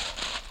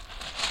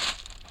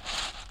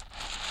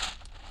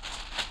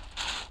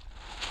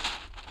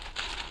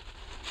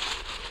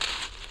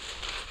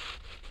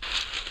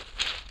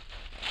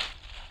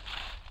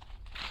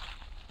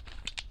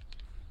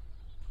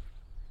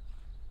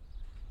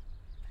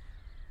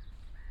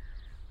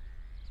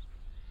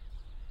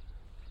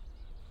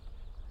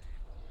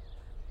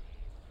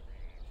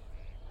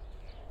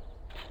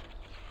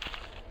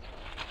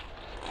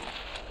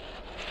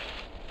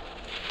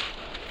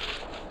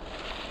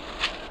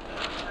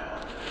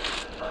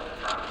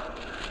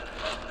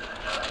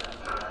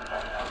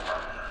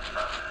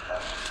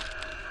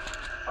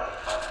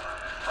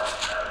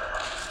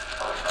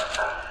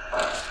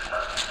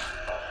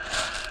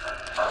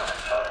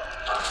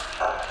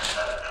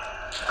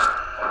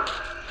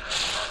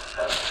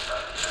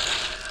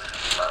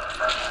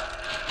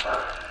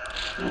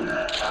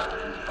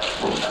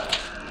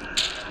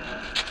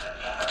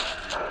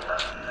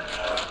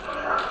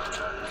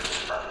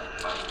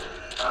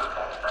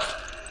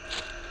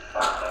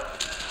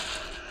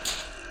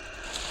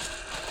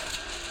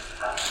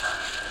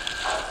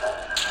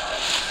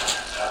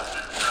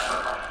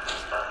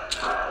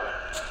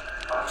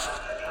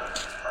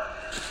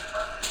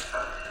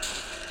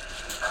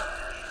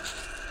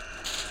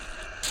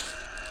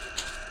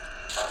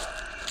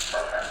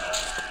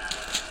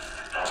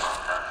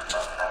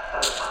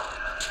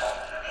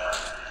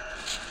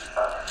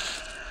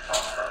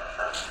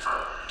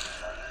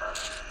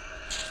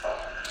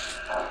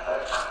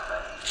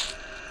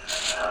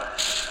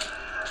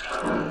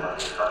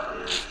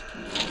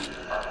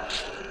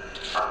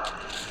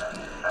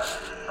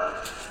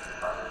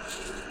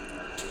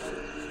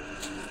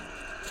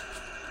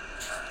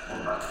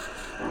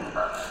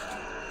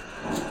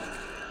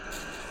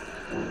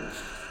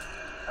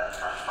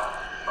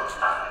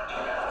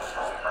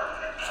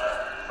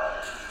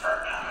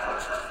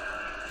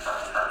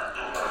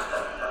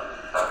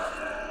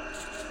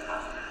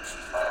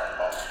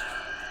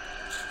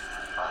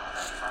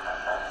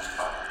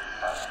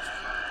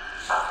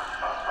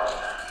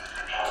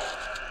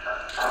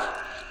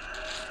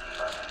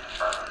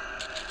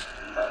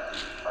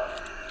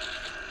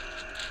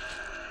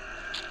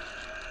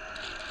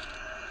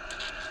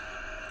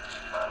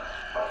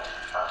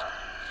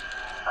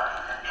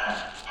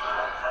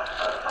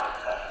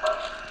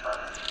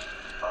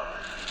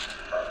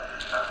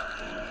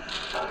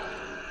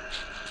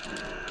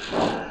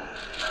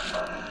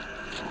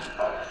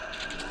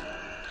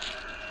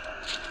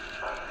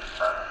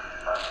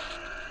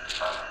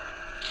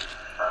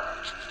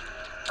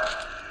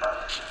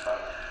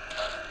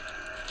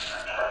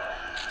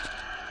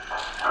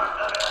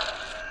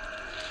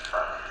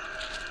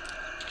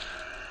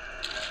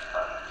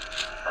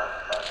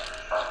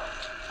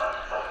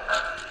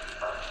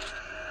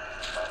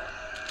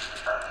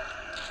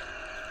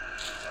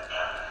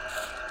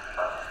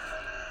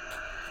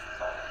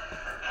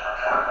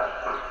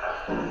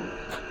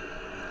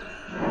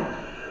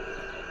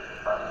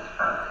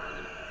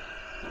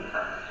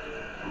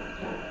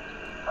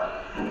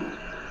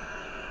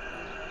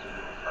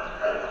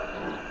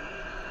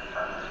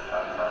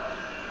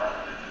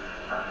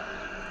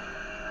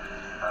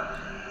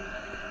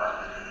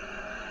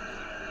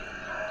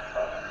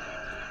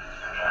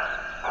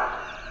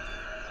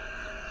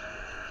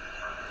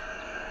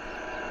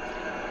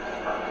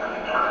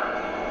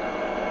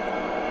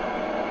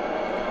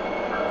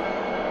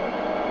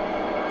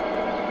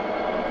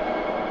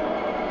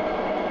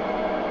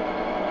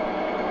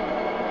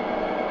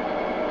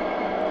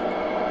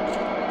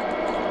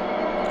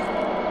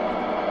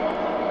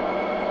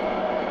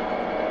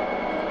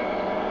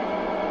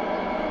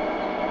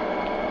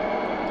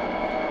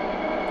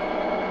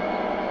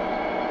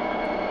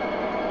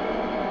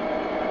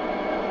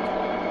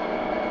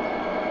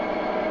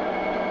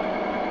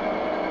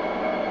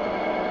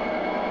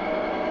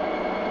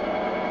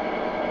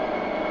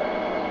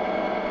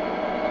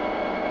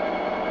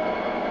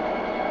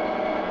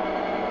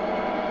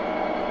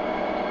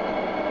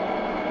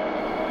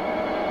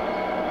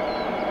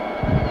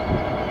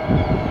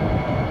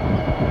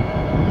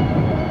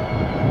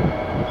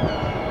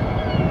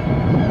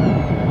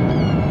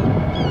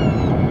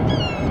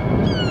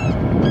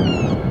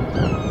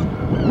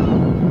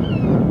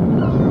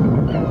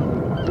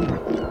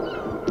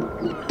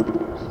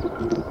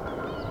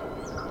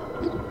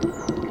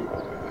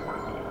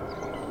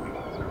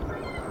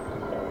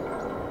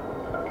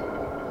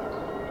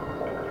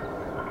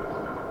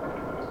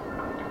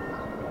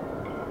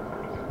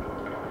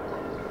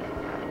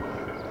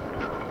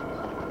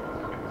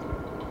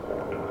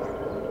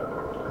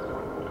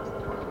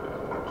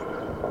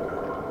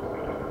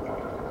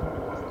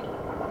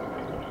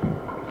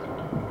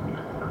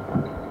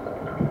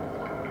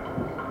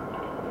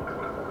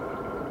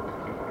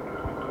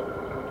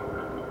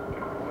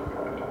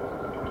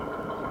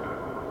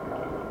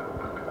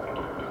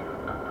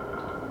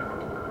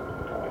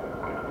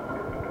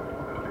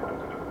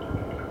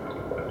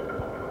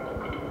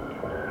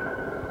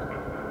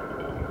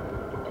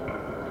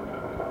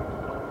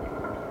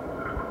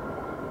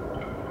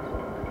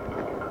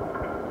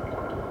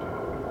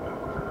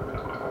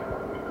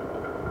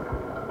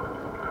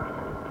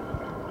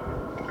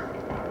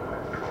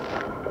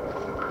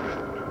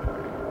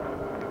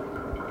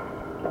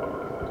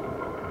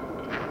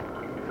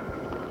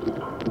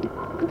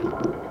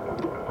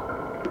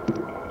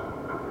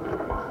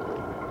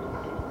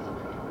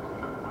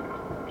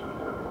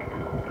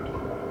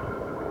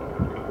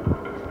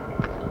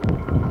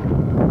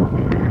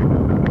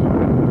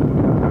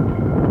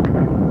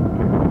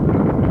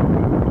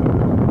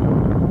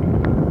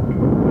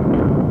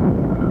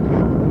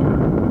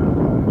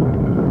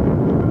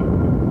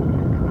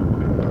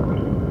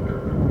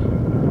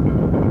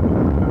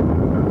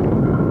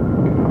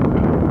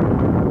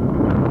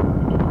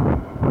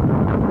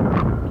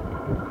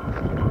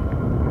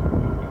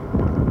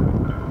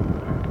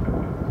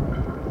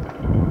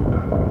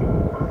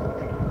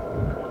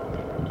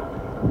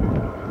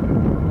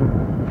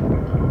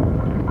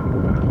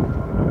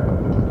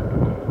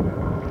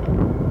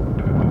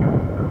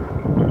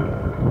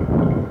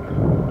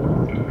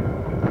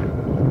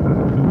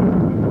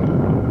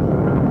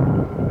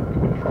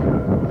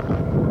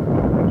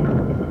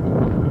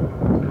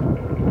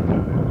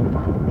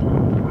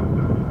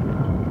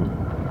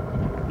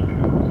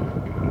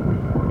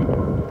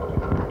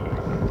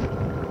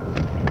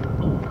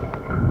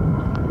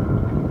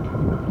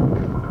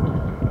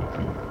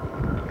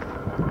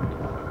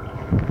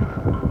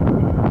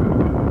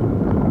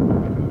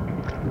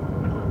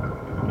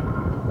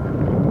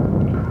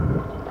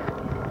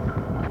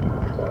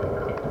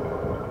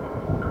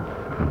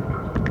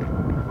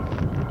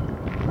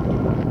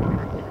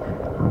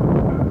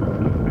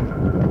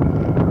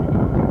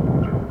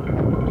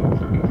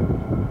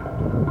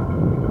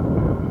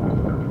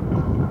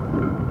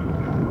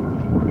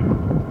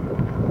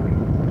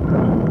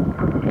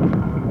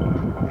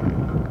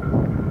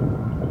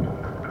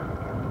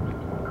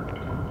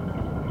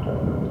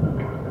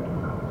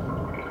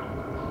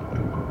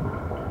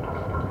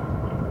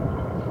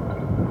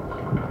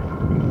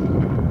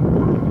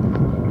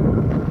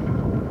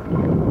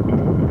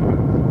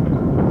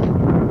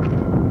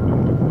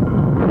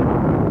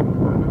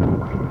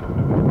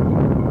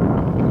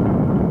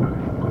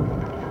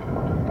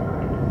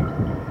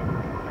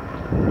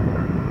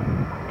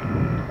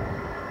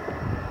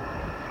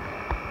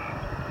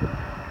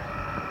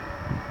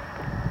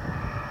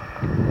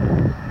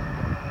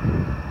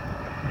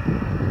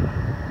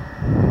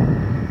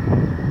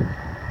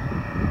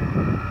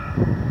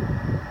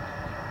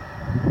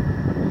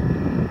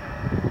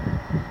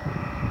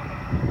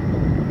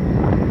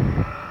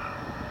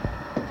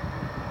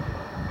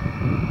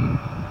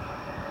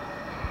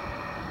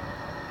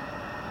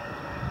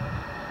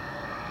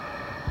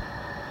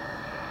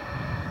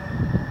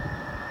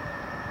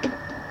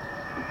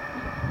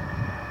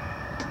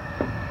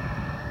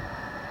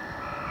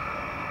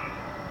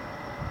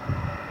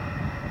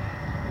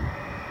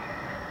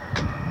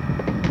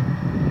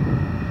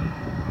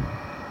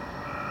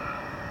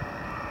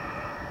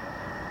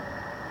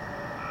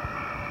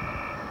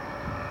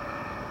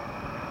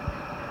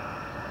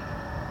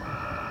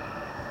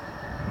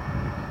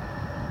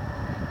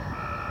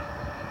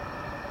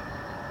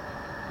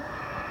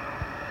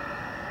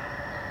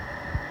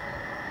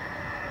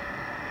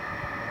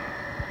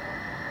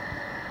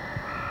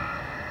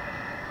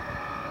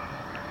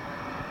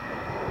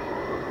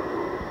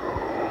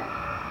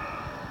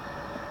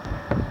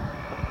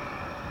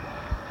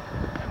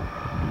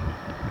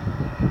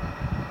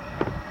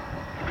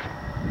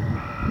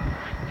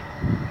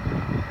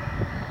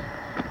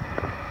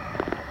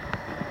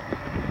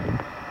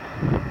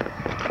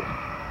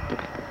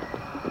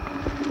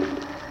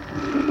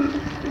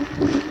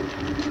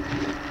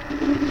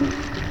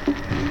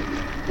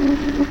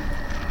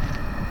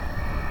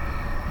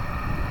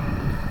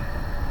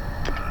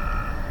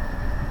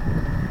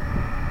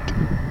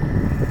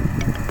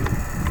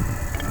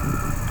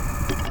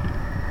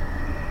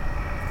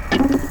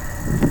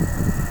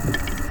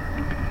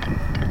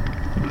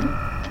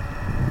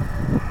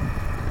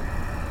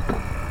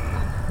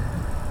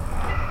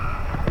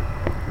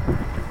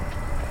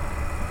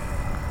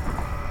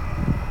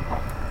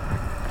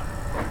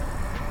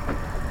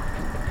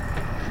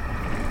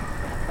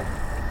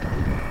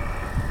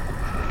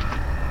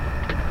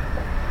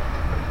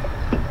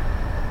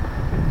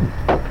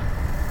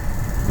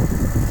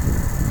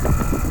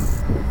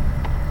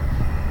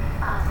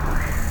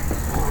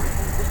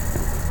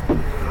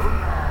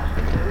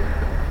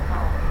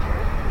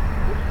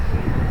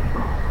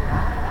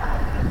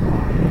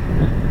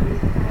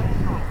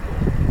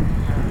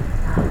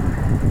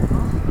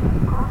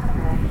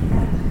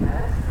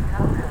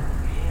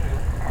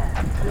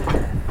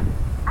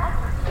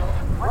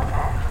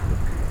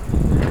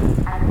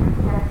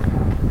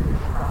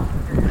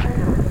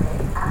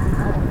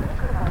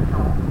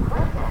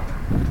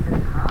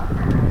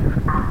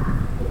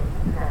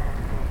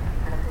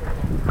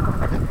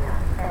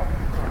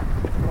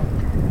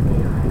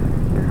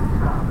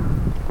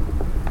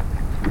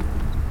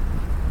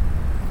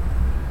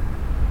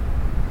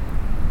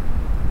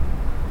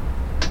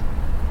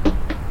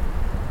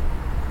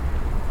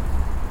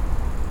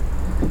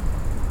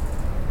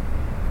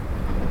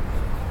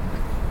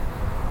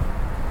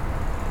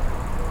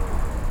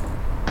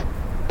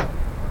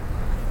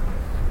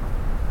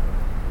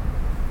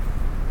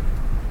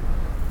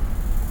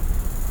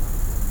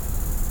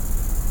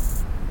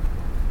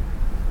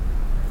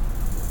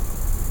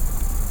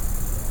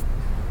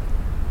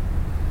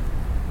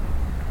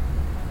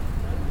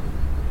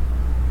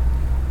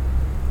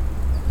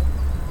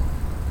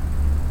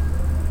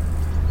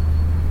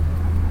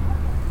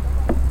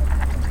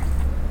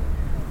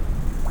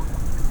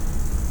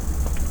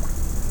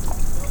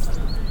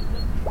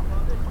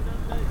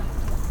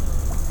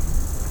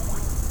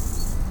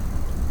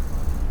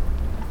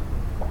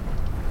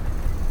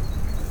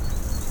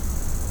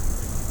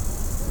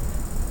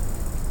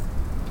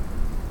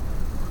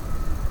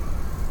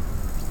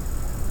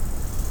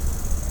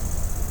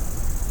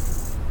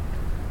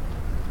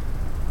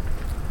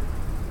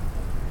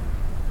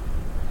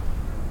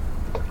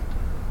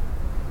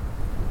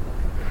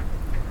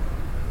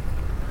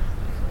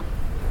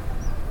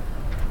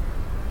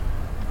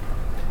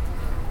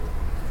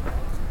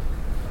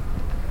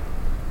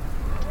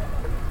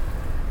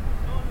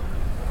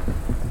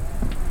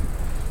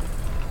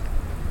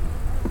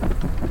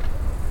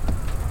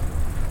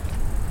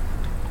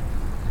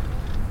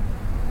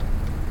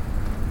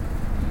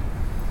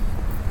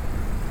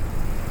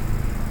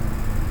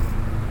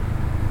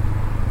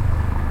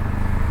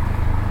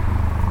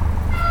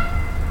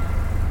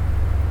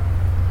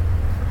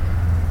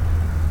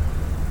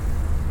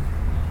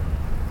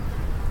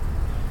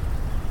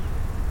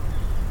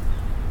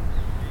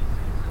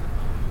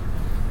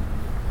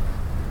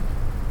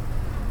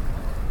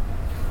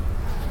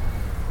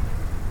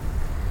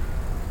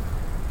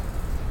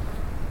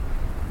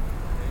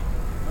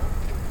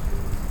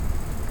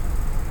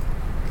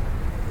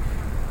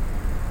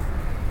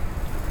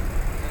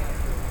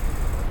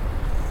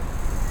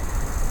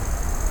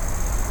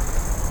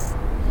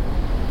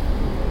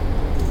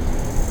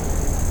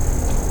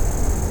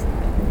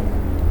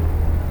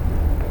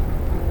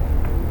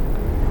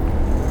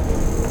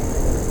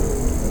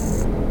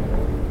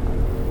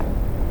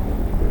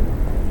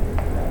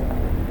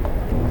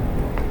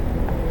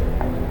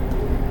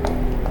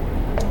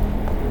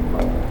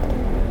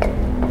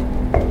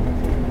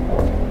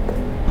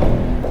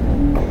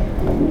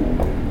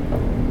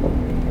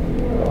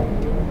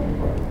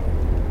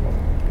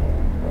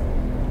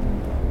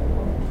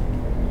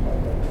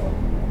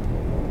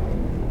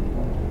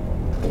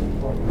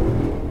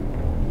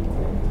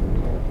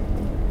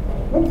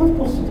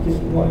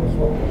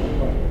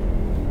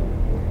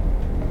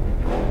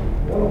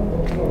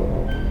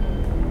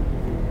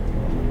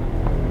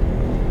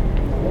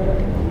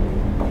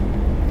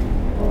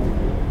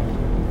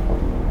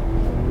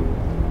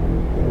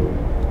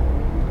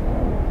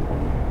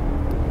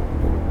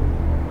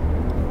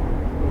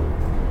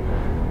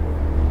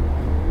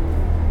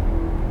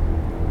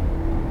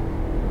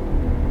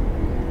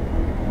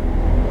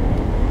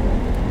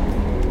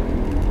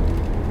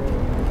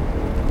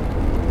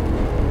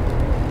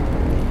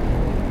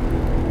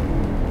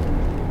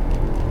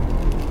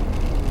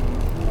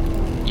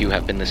 You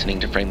have been listening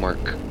to Framework.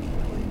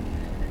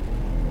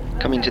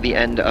 Coming to the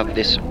end of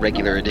this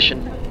regular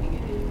edition,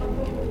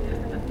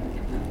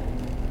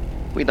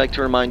 we'd like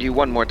to remind you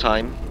one more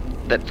time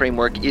that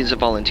Framework is a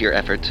volunteer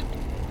effort,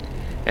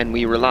 and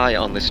we rely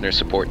on listener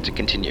support to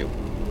continue.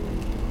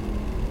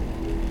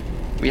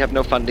 We have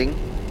no funding,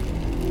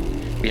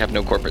 we have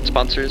no corporate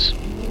sponsors,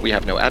 we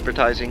have no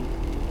advertising.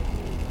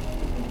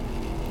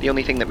 The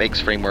only thing that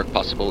makes Framework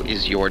possible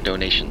is your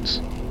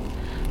donations.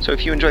 So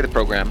if you enjoy the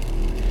program,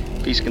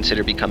 please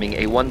consider becoming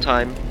a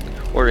one-time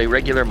or a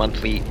regular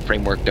monthly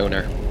Framework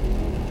donor.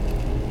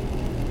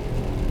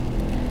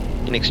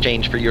 In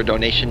exchange for your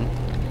donation,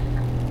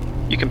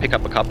 you can pick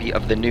up a copy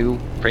of the new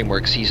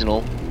Framework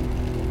Seasonal,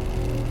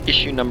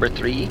 issue number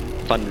 3,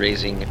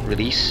 fundraising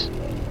release,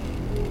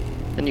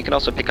 and you can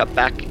also pick up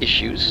back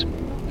issues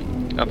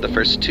of the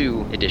first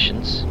 2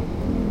 editions.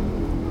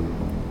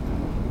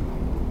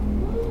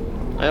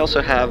 I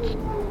also have,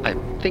 I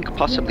think,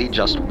 possibly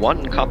just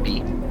one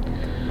copy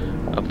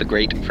of the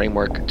great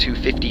Framework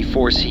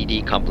 254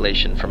 CD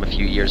compilation from a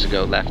few years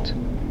ago left.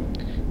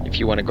 If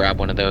you want to grab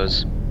one of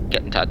those,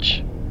 get in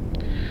touch.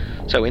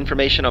 So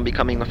information on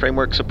becoming a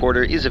Framework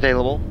supporter is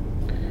available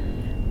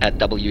at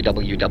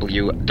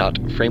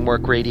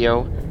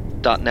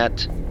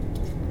www.frameworkradio.net,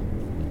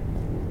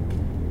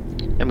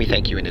 and we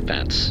thank you in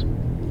advance.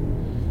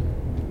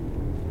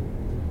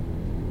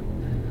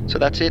 So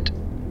that's it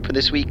for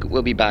this week.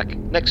 We'll be back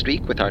next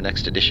week with our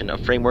next edition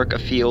of Framework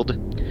Afield,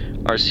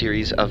 our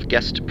series of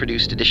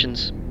guest-produced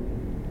editions.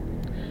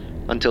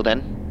 Until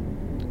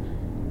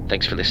then,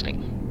 thanks for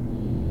listening.